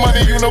get the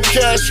money, you know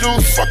cash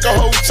rules. Fuck a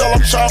hotel,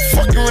 I'm tryna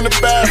fuck you in the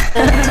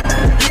bathroom.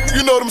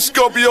 You know them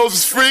Scorpios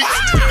is freaks.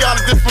 Got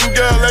a different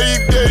girl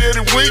every day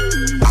of the week.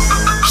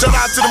 Shout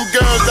out to them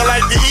girls that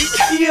like to eat.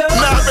 Yeah.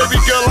 Nah,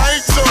 baby girl, I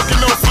ain't talking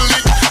no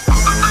Philippe.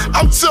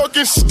 I'm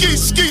talking ski.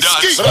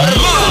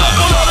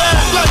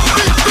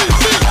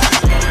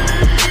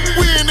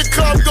 We in the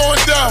car going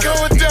down.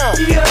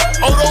 Yeah.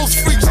 Oh, those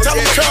freaks, tell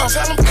them come.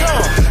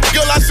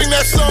 Girl, I sing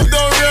that song,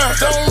 don't run.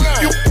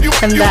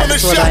 And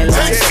that's what I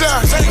like.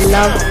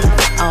 Love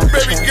Ultra.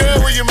 Baby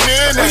girl, where your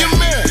man at?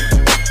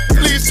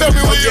 Please tell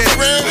me where your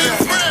friend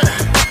is.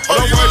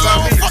 Oh, you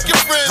alone? Fuck your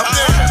friends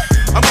then.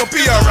 I'm gonna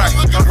be alright.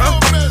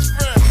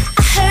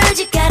 I heard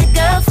you got a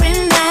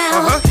girlfriend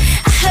now.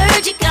 I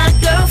heard you got a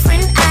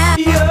girlfriend out.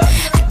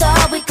 I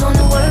thought we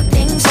gonna work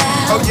things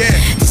out. Oh yeah.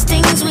 There's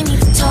things we need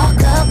to talk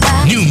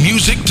about. New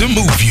music to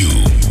move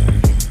you.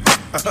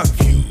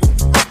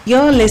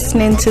 You're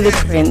listening to the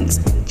Prince,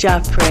 Ja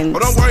Prince. Oh,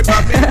 don't worry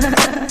about me.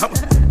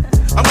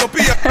 I'm gonna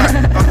be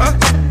alright.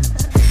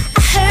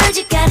 I heard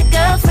you got a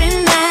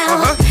girlfriend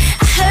now.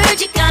 I heard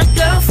you got a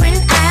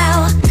girlfriend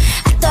out.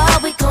 I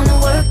thought we gonna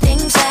work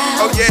things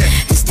out. Oh yeah.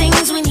 There's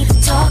things we need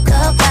to talk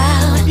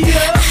about.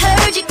 Yeah. I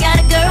heard you got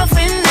a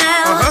girlfriend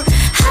now.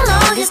 How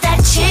long has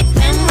that chick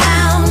been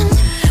round?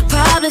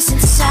 Probably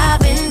since I've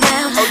been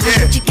down. Oh yeah. I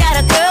heard you got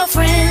a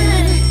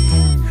girlfriend.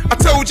 I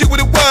told you what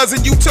it was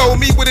and you told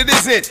me what it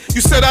isn't. You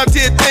said I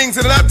did things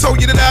and then I told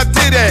you that I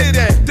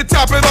didn't. To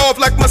top it off,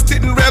 like must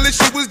didn't relish,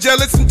 you was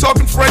jealous and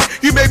talking French.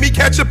 You made me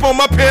catch up on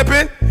my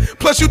pimpin'.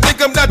 Plus you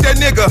think I'm not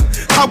that nigga.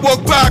 I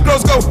walk by,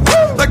 girls go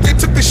like they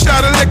took a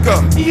shot of liquor.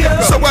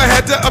 Yeah. So I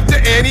had to up the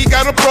ante.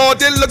 Got a broad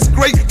that looks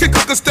great, can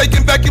cook a steak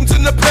and vacuums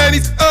in the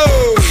panties.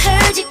 Oh. I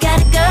heard you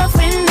got a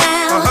girlfriend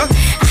now.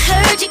 I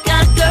heard you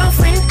got a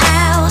girlfriend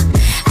out.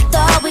 I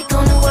thought we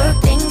gonna work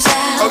things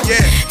out. Oh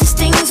yeah. There's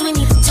things we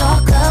need to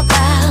talk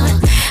about.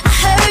 I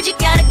heard you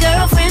got a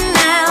girlfriend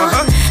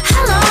now.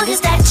 How long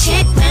has that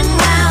chick been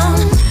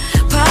round?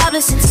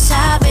 Probably since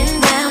I've been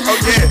down. Oh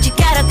yeah. I heard you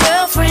got a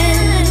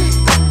girlfriend.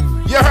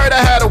 You heard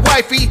I had a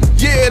wifey?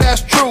 Yeah,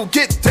 that's true.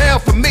 Get down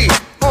for me.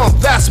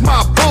 That's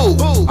my boo.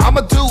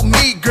 I'ma do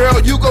me,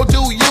 girl. You go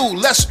do you.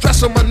 Less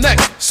stress on my neck.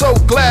 So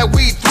glad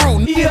we through.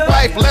 New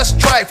life, less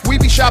strife. We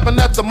be shopping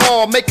at the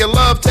mall, making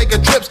love,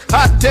 taking trips.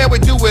 Hot damn, we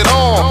do it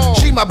all.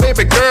 She my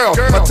baby girl,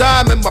 my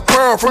diamond, my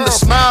pearl. From the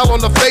smile on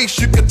the face,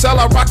 you can tell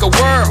I rock a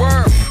world.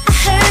 I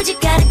heard you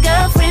got a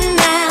girlfriend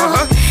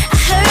now. I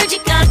heard you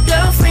got a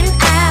girlfriend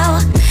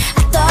out.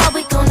 I thought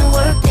we gonna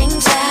work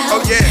things out.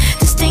 Oh yeah.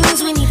 There's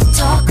things we need to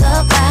talk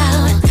about.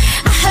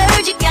 I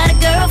heard you got a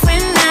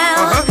girlfriend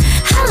now.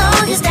 How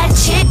long has that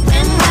chick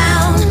been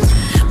round?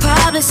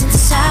 Probably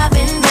since I've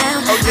been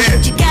down. Oh yeah. I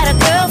heard you got a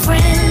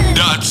girlfriend.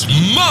 That's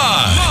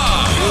mine.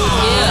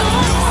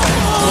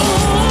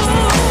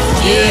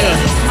 Yeah.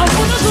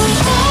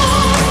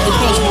 The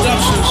Post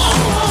Productions.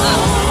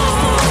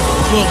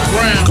 Book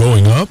Brown.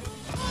 Going up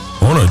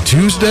on a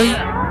Tuesday?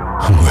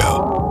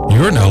 Well,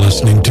 you're now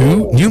listening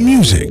to New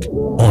Music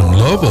on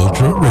Love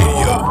Ultra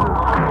Radio.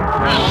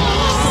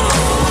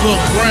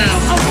 Book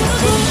Brown.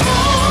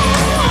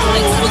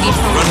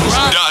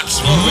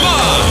 That's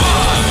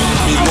mine.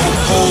 We won't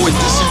hold and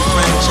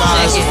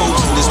disenfranchise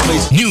folks in this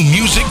place. New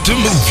music to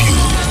move you.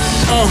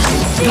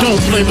 Don't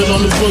blame it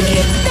on the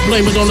boogie,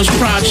 blame it on this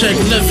project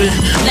living.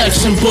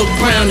 Lex and Book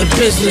Brown, the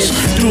business.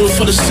 Do it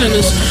for the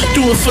sinners,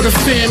 do it for the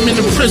fam in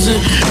the prison.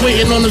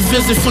 Waiting on a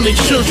visit from their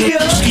children.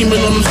 Scheming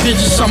on the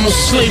digits, I'm a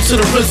slave to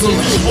the rhythm.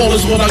 All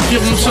is what I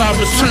give them, so I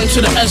return to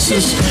the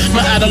essence.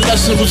 My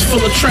adolescence was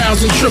full of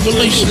trials and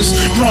tribulations.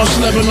 Bronx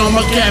Lebanon,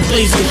 my gap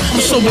blazing. I'm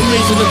so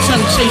amazing, the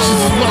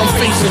temptations is what I'm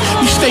facing.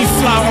 We stay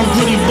fly on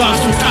gritty box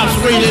with cops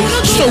raided.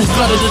 So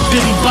gutted, the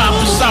Diddy Bop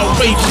is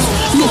outrageous.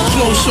 Look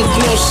close, so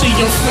glossy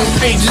on front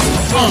pages.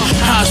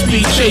 High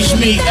speed, chase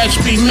me,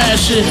 XP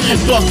mashing.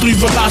 Buck 3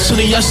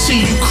 velocity, I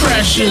see you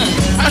crashing.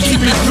 I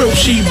keep it grilled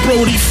cheap,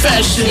 Brody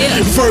fashion.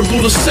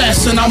 Verbal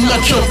assassin, I'm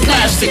not your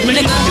plastic,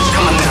 nigga. It's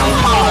coming down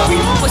hard.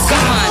 What's you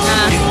want,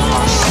 huh?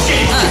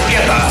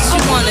 What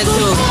you wanna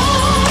do?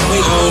 We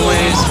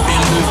always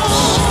been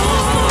loose.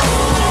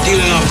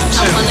 Dealing off the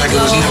tip like it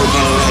was never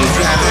gonna run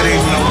dry. That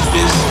ain't no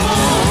business.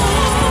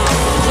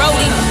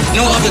 Brody.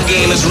 No other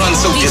game has run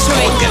so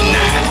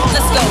disorganized.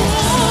 Let's go.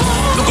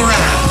 Look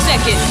around.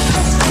 Check it.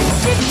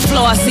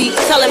 Flossy,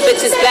 telling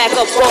bitches back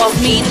up off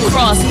me. To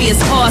cross me is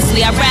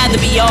costly, I'd rather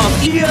be off.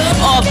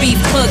 All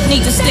beef cook,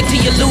 need to stick to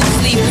your loose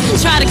leaf.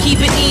 Try to keep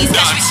it easy.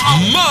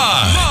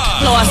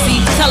 Flossy,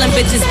 telling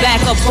bitches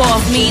back up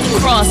off me. To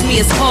cross me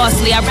is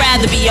costly, I'd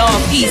rather be off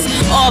piece.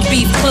 All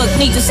beef cook,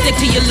 need to stick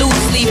to your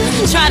loose leaf.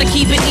 Try to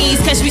keep it easy,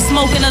 catch me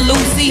smoking a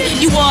Lucy.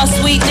 You all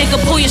sweet, nigga,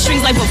 pull your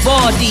strings like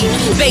Vivaldi.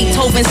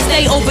 Beethoven,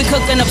 stay open,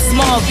 cooking up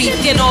small beef.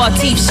 Get all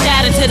teeth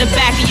shattered to the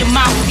back of your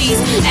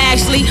mouthpiece.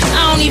 Actually,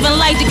 I don't even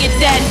like to get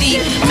that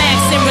deep.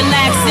 Maxing,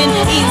 relaxing,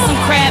 eating some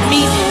crab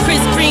meat.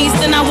 Chris Greens,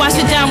 then I wash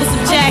it down with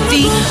some Jack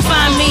D.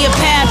 Find me a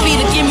pappy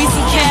to give me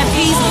some cat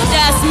peas.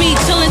 That's me,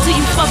 chillin' till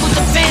you fuck with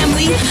the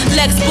family.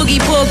 Lex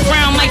Boogie Boog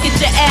Brown might get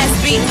your ass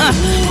beat.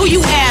 Who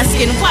you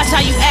asking? Watch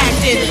how you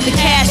acting. The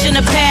cash and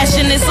the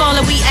passion is all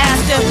that we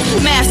after.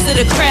 Master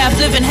the craft,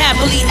 living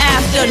happily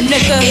after,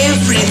 nigga.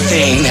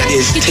 Everything that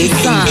is taking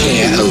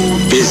care of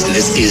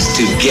business is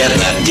together.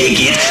 Dig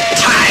it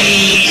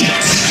tight.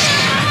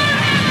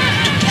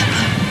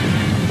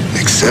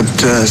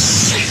 Except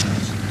us.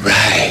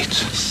 Right.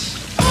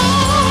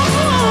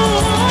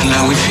 And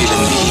now we feel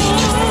a need.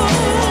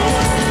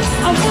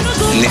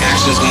 And the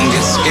action's gonna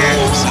get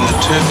scarce and the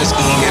turf is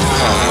gonna get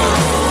hard.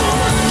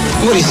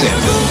 What do you say,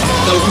 Bill?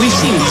 No, we've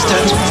seen these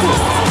times before.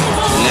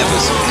 Never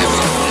so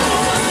heavy.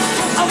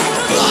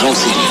 Well, I don't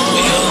see any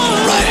way to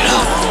ride it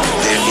out.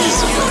 There is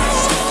a way.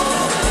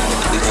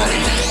 We got it.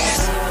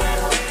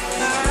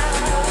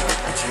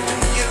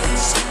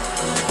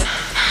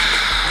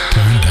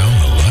 Turn down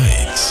the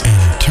lights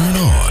and turn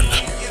on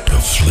the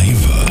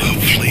Flavor. The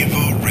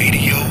Flavor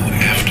Radio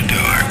After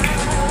Dark.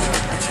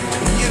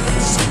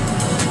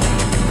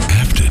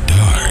 After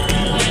Dark.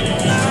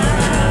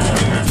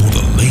 For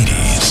the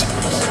ladies.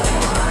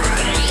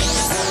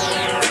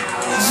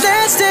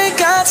 Let's take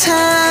our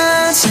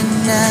time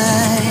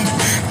tonight,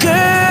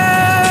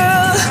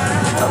 girl.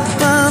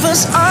 Above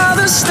us, all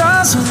the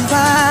stars are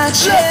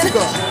watching.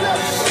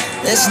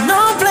 There's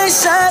no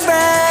place I'd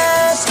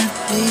rather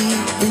be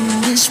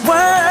in this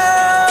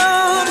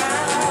world.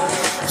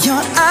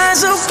 Your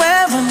eyes are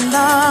where I'm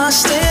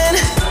lost in.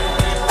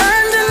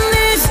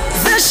 Underneath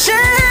the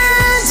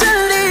chandelier,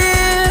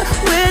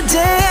 we're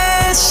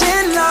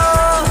dancing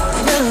all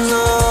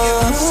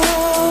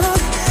alone.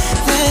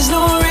 There's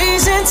no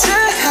reason to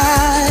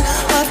hide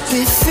what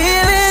we're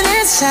feeling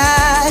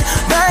inside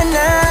right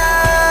now.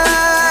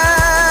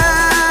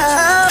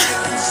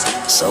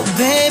 So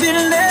baby,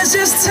 let's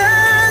just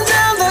turn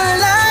down the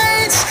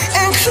lights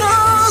and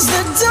close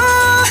the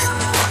door.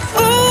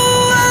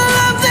 Ooh, I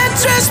love that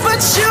dress, but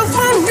you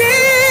won't need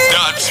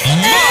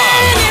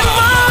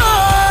anymore.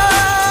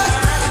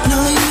 No,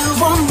 you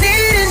won't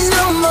need it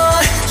no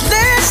more.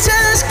 Let's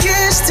just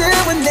kiss till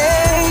we're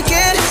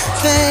naked,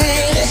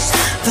 baby.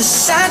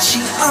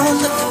 Versace on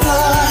the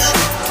floor.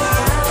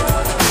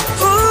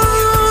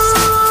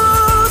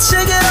 Ooh,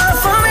 check it out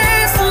for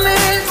me, for me,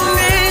 for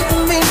me,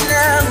 for me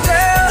now,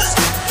 girl.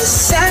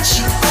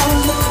 Versace on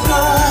the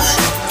floor.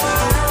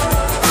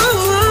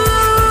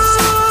 Ooh,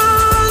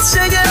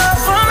 check it out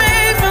for me,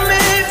 for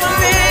me, for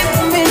me,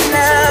 for me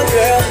now,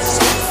 girl.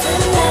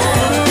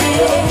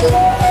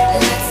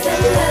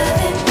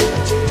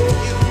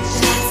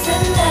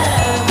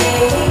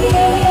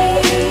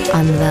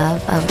 On Love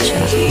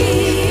Ultra.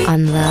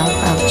 On Love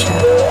Ultra.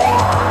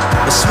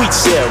 A sweet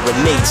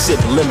serenade,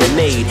 sip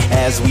lemonade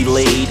as we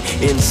laid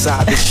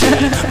inside the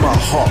shade. My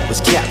heart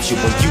was captured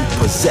when you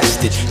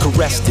possessed it,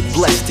 caressed it,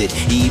 blessed it,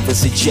 even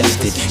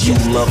suggested you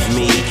love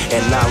me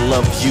and I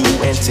love you,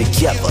 and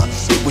together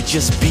it would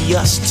just be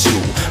us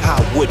two. I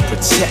would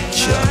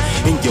protect you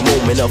in your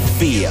moment of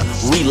fear.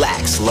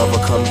 Relax, lover,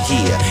 come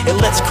here and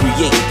let's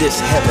create this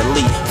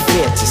heavenly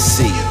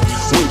fantasy.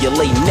 When you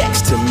lay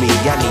next to me,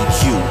 I need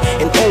you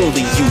and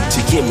only you to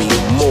give me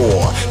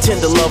more.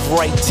 Tender love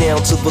right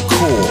down to the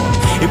core.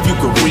 If you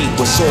could read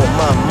what's on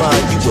my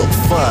mind, you will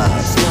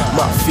find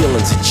my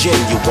feelings are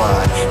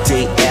genuine.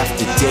 Day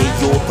after day,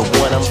 you're the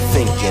one I'm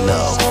thinking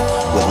of.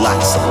 With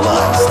lots of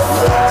love. Lots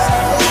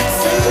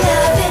of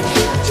loving.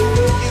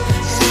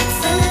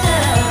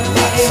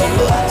 Lots of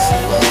love.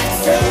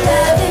 Lots of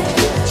loving.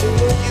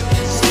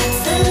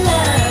 Lots of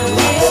love.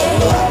 Lots of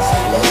love.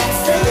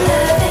 Lots of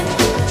loving.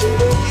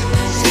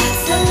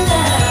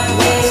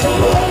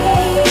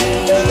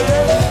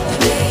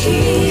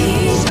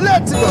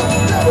 Let's go.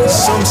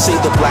 Some say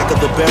the blacker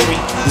the berry,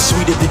 the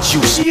sweeter the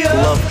juice.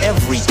 Love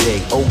every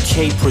day,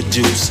 okay,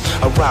 produce.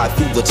 I ride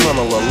through the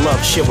tunnel of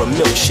love, share a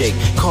milkshake,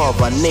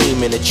 carve our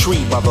name in a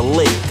tree by the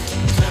lake.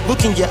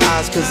 Look in your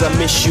eyes cause I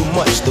miss you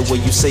much. The way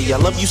you say I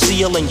love you,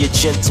 seal, and your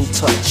gentle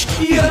touch.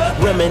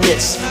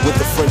 Reminisce with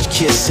a French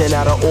kiss, and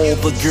out of all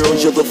the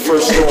girls, you're the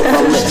first on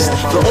my list.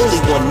 The only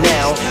one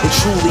now, and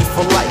truly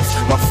for life.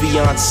 My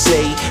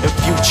fiancé and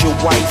future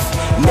wife.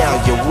 Now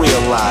you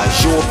realize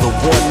you're the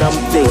one I'm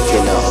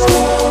thinking of.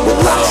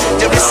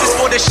 This is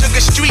for the sugar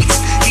streets.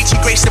 Eachy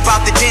Grace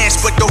about the dance,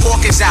 but the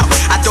hawk is out.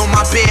 I throw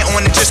my bear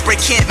on and just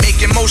break, can't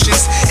make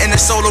emotions. And the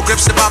solo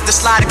grips about to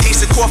slide a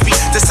case of coffee.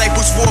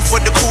 Disciples war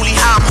for the coolie,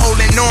 how I'm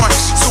holding on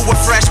to a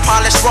fresh,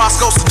 polished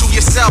Roscoe. So do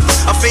yourself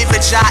a favor,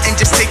 Jai, and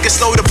just take it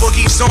slow. The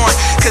boogie's on,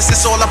 cause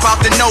it's all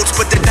about the notes,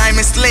 but the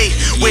diamonds lay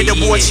where the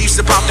war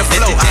chief's about to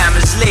flow. Let the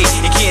diamonds lay,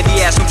 and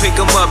candy ass can pick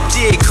them up.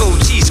 Dig cold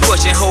cheese,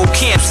 scorching whole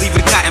camps,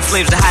 leaving cotton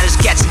flames. The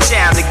hottest cats in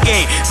town. The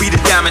game be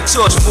the diamond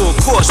torch, full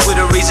course with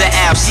a razor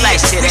ab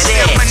slice to that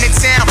ass. We still in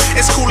town,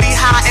 it's coolie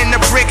high in the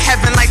brick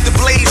heaven like the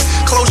blaze.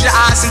 Close your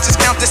eyes and just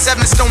count the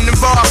 7 stone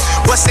involved.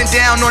 Busting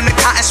down on the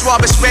cotton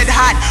swab, it's red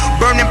hot.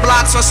 Burning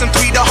blocks on some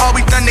 3 the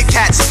Harvey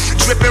Thundercats.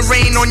 Dripping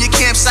rain on your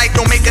campsite,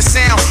 don't make a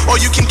sound. Or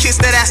you can kiss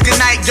that ass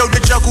goodnight, yo,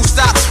 the jungle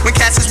stop. When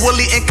cats is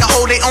woolly and can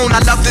hold they own,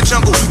 I love the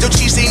jungle. Yo,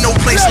 cheese ain't no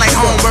place like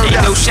home, word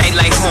ain't up. No shite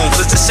like home,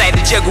 plus the sight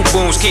of juggle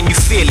booms, can you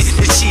feel it?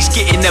 The cheese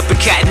getting up and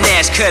cotton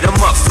ass, cut them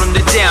up from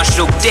the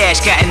downstroke. Dash,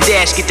 cotton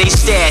dash, get they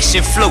stash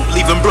and float,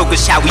 leaving broke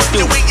is how we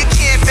do. The way you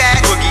can't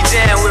back, boogie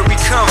down where we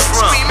come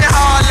from. Screaming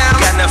Harlem,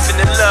 got nothing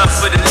to love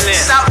for the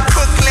limb. South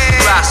Brooklyn,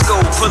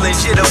 Roscoe pulling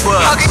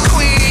jitterbug. Hugging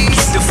Queens,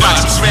 keep the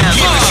foxy round.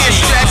 Keep it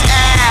stretch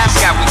ass.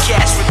 Got we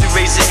cash with the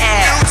razor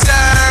ass.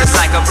 It's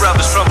like our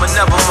brothers from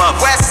another mother.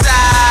 West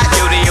side,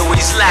 yo, they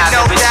always loud,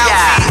 no never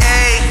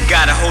shy.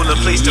 Gotta hold a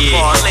place to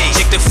parlay.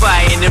 Check the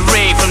fire and the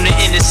rain from the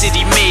inner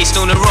city maze.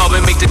 Stone and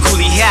Robin make the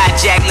coolie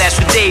hijack last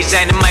for days.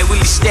 Dynamite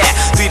Willie stab.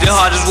 3 the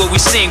heart is what we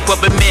sing.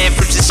 Puppet man,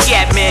 Prince the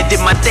Scat man did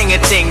my thing, a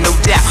thing, no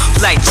doubt.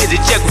 Flight to the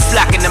juggle,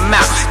 flocking them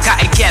out.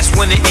 Cotton cats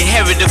wanna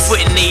inherit the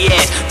foot in their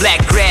ass.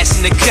 Black grass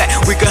in the cut,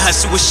 we can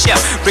hustle with chef.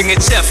 Bring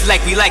it tough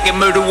like we like it,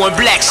 murder one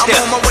black stuff.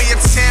 I'm on my way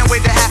uptown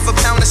with a half a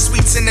pound of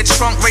sweets in the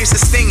trunk, razor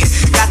stinging.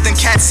 Got them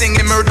cats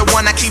singing, murder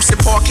one, I keeps it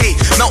parquet.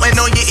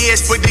 Melting on your ears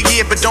for the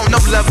year, but don't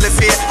no love live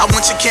here. I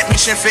want you kept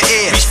reaching for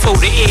air. Reach for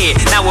the air,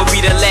 now will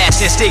be the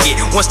last and stick it.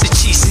 Once the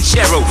cheese and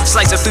chero,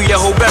 slice up through your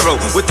whole barrel.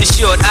 With the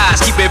short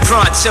eyes, keep it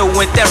pronto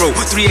and thorough.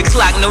 3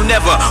 o'clock, no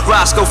never,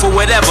 Roscoe for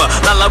whatever.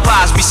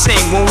 Lullabies we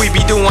sing when we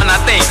be doing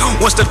our thing.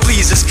 Once the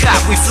please is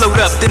caught, we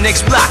float up the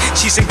next block.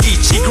 Cheese and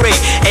Geechee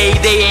great, a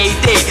day,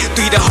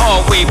 3 the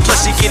hallway,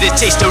 plus you get a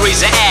taste of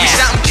razor ass. We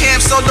shouting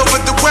camps all over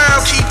the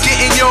world, keep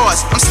getting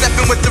yours. I'm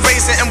stepping with the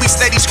razor and we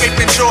steady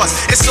scraping drawers.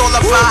 It's all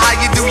about how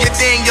you do your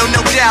thing, yo,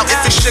 no doubt.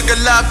 If it's sugar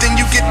love, then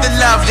you get the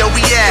love, yo,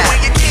 we at.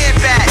 When you can't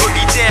back,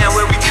 boogie down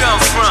where we come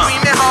from.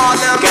 Screaming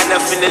Harlem, got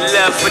nothing to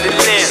love for the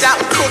limb.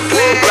 Shouting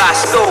Brooklyn,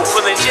 Roscoe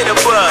pulling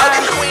jitterbug.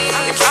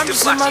 I'm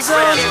just in my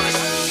zone.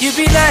 You'd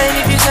be lying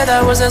if you said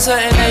I wasn't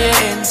something that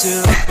you're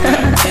into,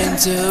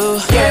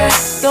 yeah.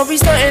 Don't be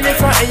starting in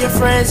front of your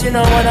friends, you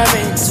know what I'm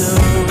into.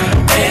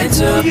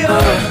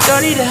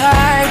 Don't need to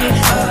hide it.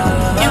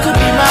 You could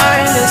be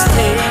mine, let's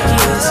take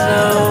it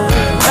slow.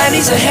 Man,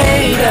 he's a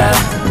hater.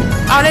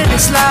 All in the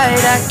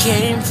slide, I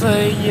came for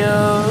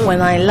you.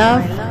 When I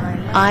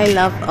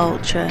love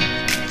Ultra.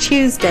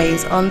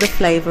 Tuesdays on the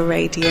Flavor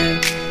Radio,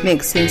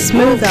 mixing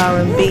smooth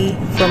R&B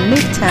from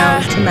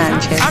Midtown to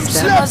Manchester. I'm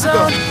just in my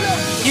zone.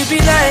 You'd be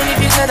lying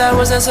if you said I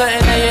wasn't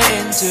something that you're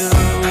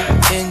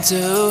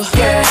into,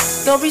 yeah.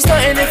 Don't be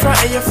starting in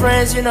front of your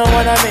friends, you know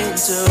what I'm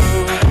into.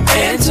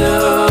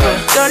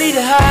 Don't need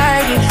to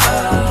hide it.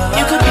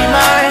 You could be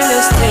mine,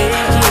 let's take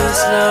it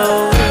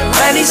slow.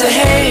 Man, he's a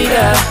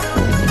hater.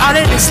 All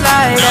in the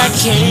slide, I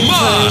came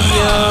for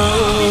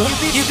you.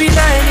 You'd be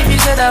lying if you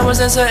said I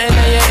wasn't something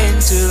that you're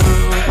into,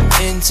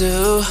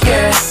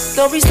 yeah.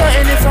 Don't be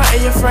starting in front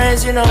of your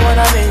friends, you know what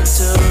I'm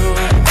into.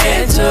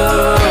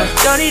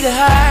 Don't need to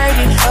hide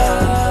it.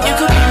 You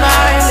could be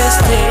mine, let's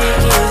take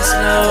it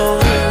slow.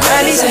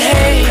 Man, he's a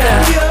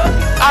hater.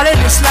 All in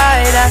the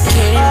slide, I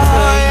came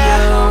for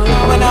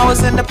you. When I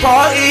was in the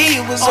party,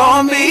 it was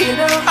on me.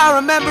 I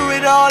remember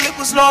it all, it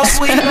was last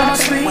week.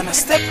 When I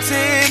stepped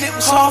in, it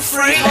was all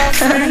free.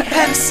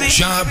 Hennessy,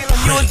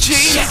 your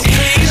jeans.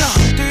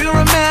 Do you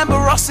remember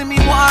asking me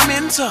what I'm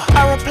into?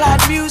 I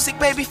replied, music,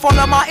 baby,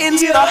 follow my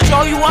Insta.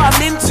 Show you what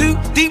I'm into,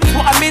 deep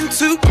what I'm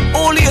into.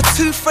 All of your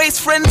two-faced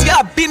friends, yeah,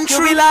 I've been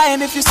true. You'd be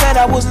lying if you said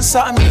I wasn't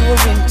something you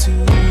were into.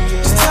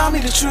 Just tell me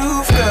the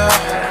truth, girl.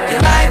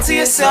 You're lying to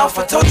yourself.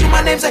 I told you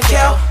my name's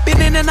Akel.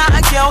 Been in and out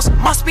of girls,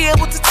 must be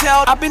able to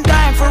tell. I've been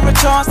dying for a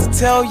chance to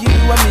tell you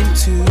I'm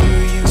into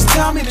you. Just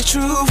tell me the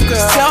truth, girl.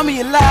 Just tell me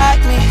you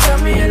like me. Tell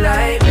me you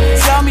like me.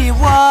 Tell me you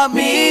want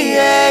me,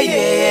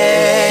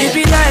 yeah. You'd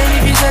be lying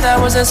if you said I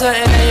wasn't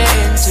something that you're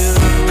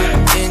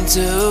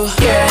into,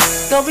 yeah.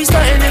 Don't be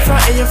starting in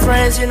front of your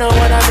friends, you know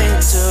what I'm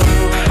into.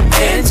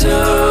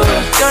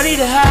 Don't need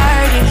to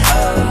hide it.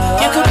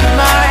 You could be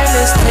mine,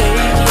 let's take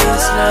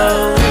it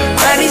slow.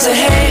 Man, he's a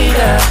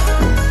hater.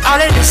 All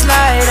in the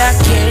slide, I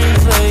came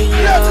for you.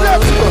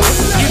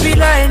 You'd be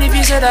lying if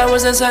you said I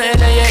wasn't something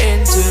that you're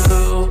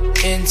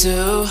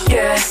into,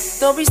 yeah.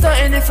 Don't be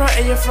starting in front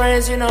of your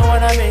friends, you know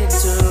what I'm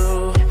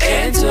into.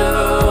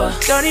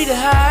 Don't need to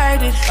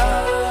hide it.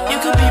 You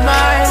could be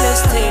mine,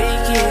 let's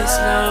take it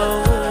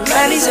slow.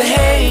 Man, he's a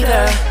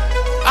hater.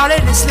 All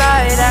in the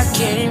slide, I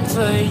came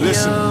for you.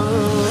 Listen,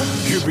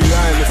 you'd be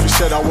lying if you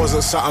said I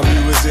wasn't something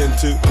you was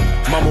into.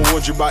 Mama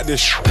warned you about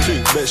this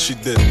too, bet she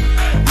did.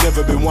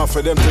 Never been one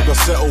for them to go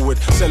settle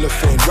with.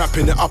 Cellophane,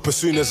 wrapping it up as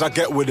soon as I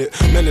get with it.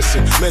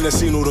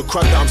 Menacing all the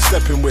crowd that I'm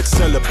stepping with.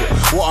 Celebrate,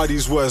 what are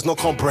these words? Not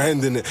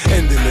comprehending it,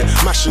 ending it.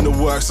 Mashing the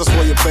works, that's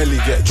why your belly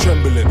get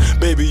trembling.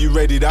 Baby, you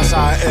ready? That's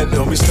how I end.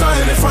 Don't be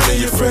standing in front of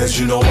your friends,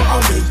 you know what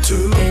I'm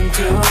into.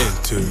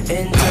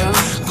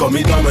 Got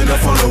me dumb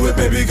enough, follow it,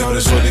 baby girl,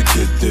 that's what the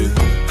kid do.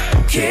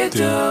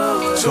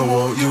 So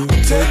won't you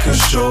take a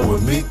show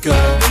with me,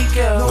 girl?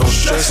 No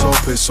stress,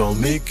 hope it's on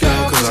me,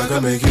 girl. Cause I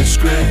can make you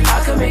scream.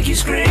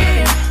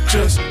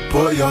 Just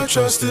put your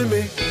trust in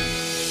me.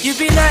 You'd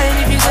be lying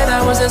if you said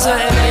I wasn't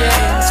something that you're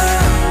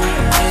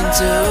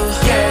into.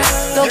 Yeah,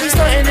 don't be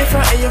starting in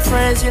front of your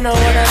friends, you know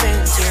what I'm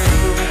into.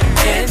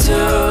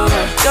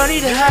 Don't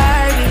need to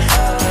hide it.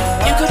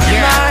 You could be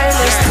mine,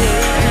 let's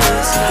take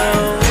it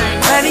slow.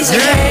 Man, he's a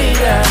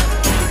hater.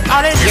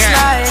 All in the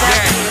slide.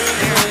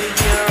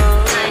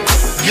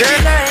 You'd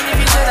be lying if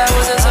you said I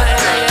wasn't something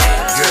that you're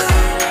into.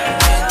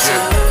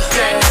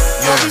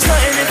 Don't be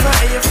starting in front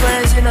of your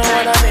friends, you know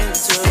what I'm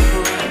into.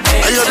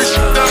 Yo, this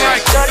shit done like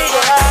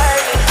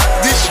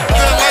this shit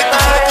done like the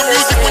type of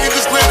music when you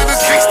just landed in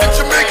Kingston,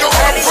 Jamaica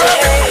on a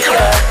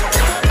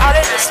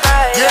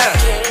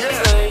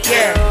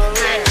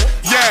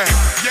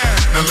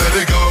Now let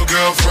it go,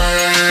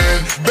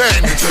 girlfriend.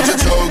 Bang and touch your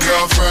toe,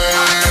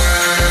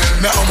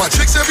 girlfriend. Now all my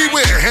chicks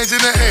everywhere, hands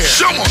in the air.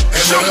 Show 'em,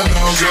 show 'em,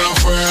 no,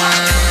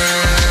 girlfriend.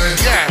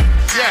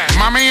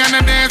 Mommy on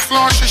the dance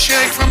floor, she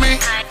shake for me.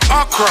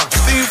 Okra,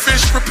 steamed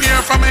fish,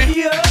 prepare for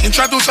me.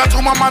 Introduce her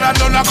to my mother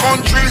down the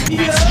country.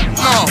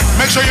 No,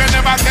 make sure you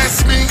never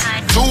test me.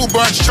 2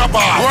 bunch chopper,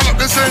 roll up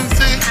the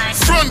Sensi.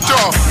 Front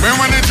door, me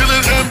run it till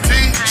it's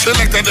empty.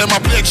 Selected them a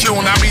play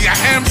tune, I be a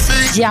MC.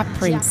 Yeah,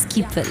 Prince,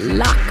 keep it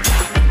locked.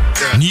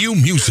 New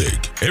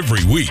music.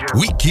 Every week,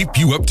 we keep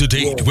you up to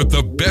date with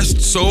the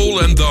best soul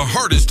and the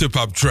hardest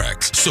hip-hop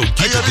tracks. So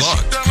keep it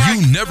locked.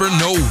 You never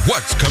know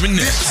what's coming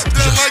next.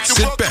 Just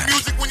sit back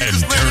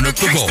and turn up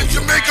the volume.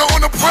 Jamaica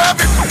on a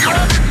private.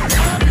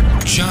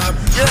 Job.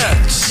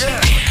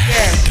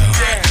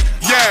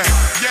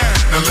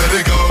 Now let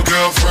it go,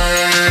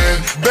 girlfriend.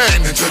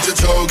 Bang and touch your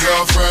toe,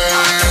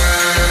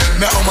 girlfriend.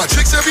 Now all my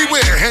chicks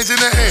everywhere, hands in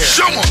the air.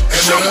 Show 'em,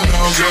 show 'em,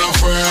 no,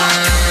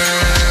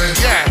 girlfriend.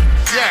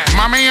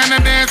 Mommy on the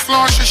dance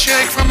floor, she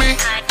shake for me.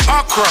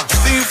 Okra,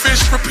 steamed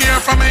fish, prepare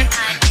for me.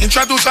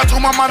 Introduce her to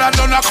my mother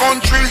down the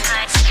country.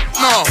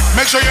 No,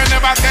 make sure you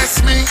never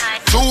test me.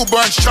 2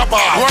 bunch chopper,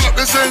 roll up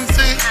the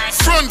Sensi.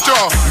 Front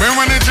door, me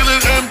run it till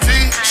it's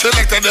empty.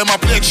 Selected them a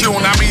play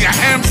tune, I be a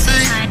MC.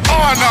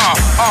 Oh no,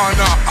 oh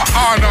no,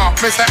 oh no.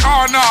 Me say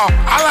oh no.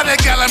 All of the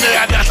gal in me,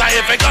 that's how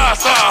you think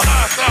also.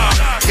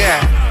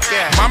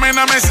 Mommy in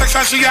my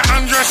section, she get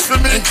undressed for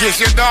me. In case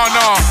you don't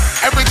know,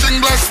 everything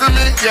blessed for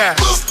me.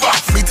 Poof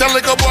puff, me tell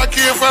like a boy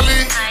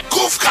carefully.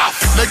 Goof cough,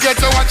 they get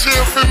to watch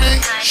here for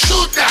me.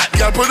 Shoot that,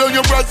 girl, put on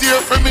your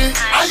brassiere for me.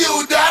 Are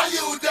you that?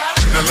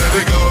 Now let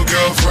it go,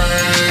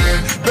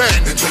 girlfriend.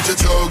 Bang and touch your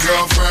toe,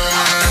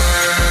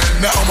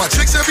 girlfriend. Now all my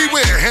chicks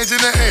everywhere, hands in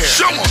the air.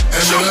 Show 'em,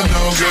 and let 'em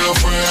know,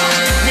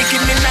 girlfriend. Nicki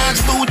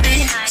Minaj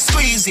booty,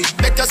 squeeze it.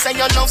 Better say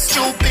you love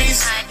stupid.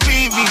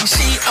 Baby,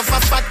 she have a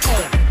fat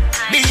coat.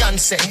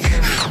 Beyonce,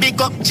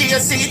 big up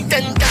Jay-Z.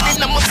 10 gal in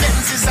my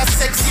Benz is a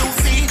sex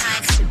UV.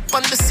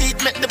 On the seat,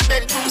 make the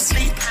bedroom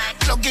sleep.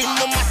 Plug in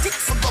my matic.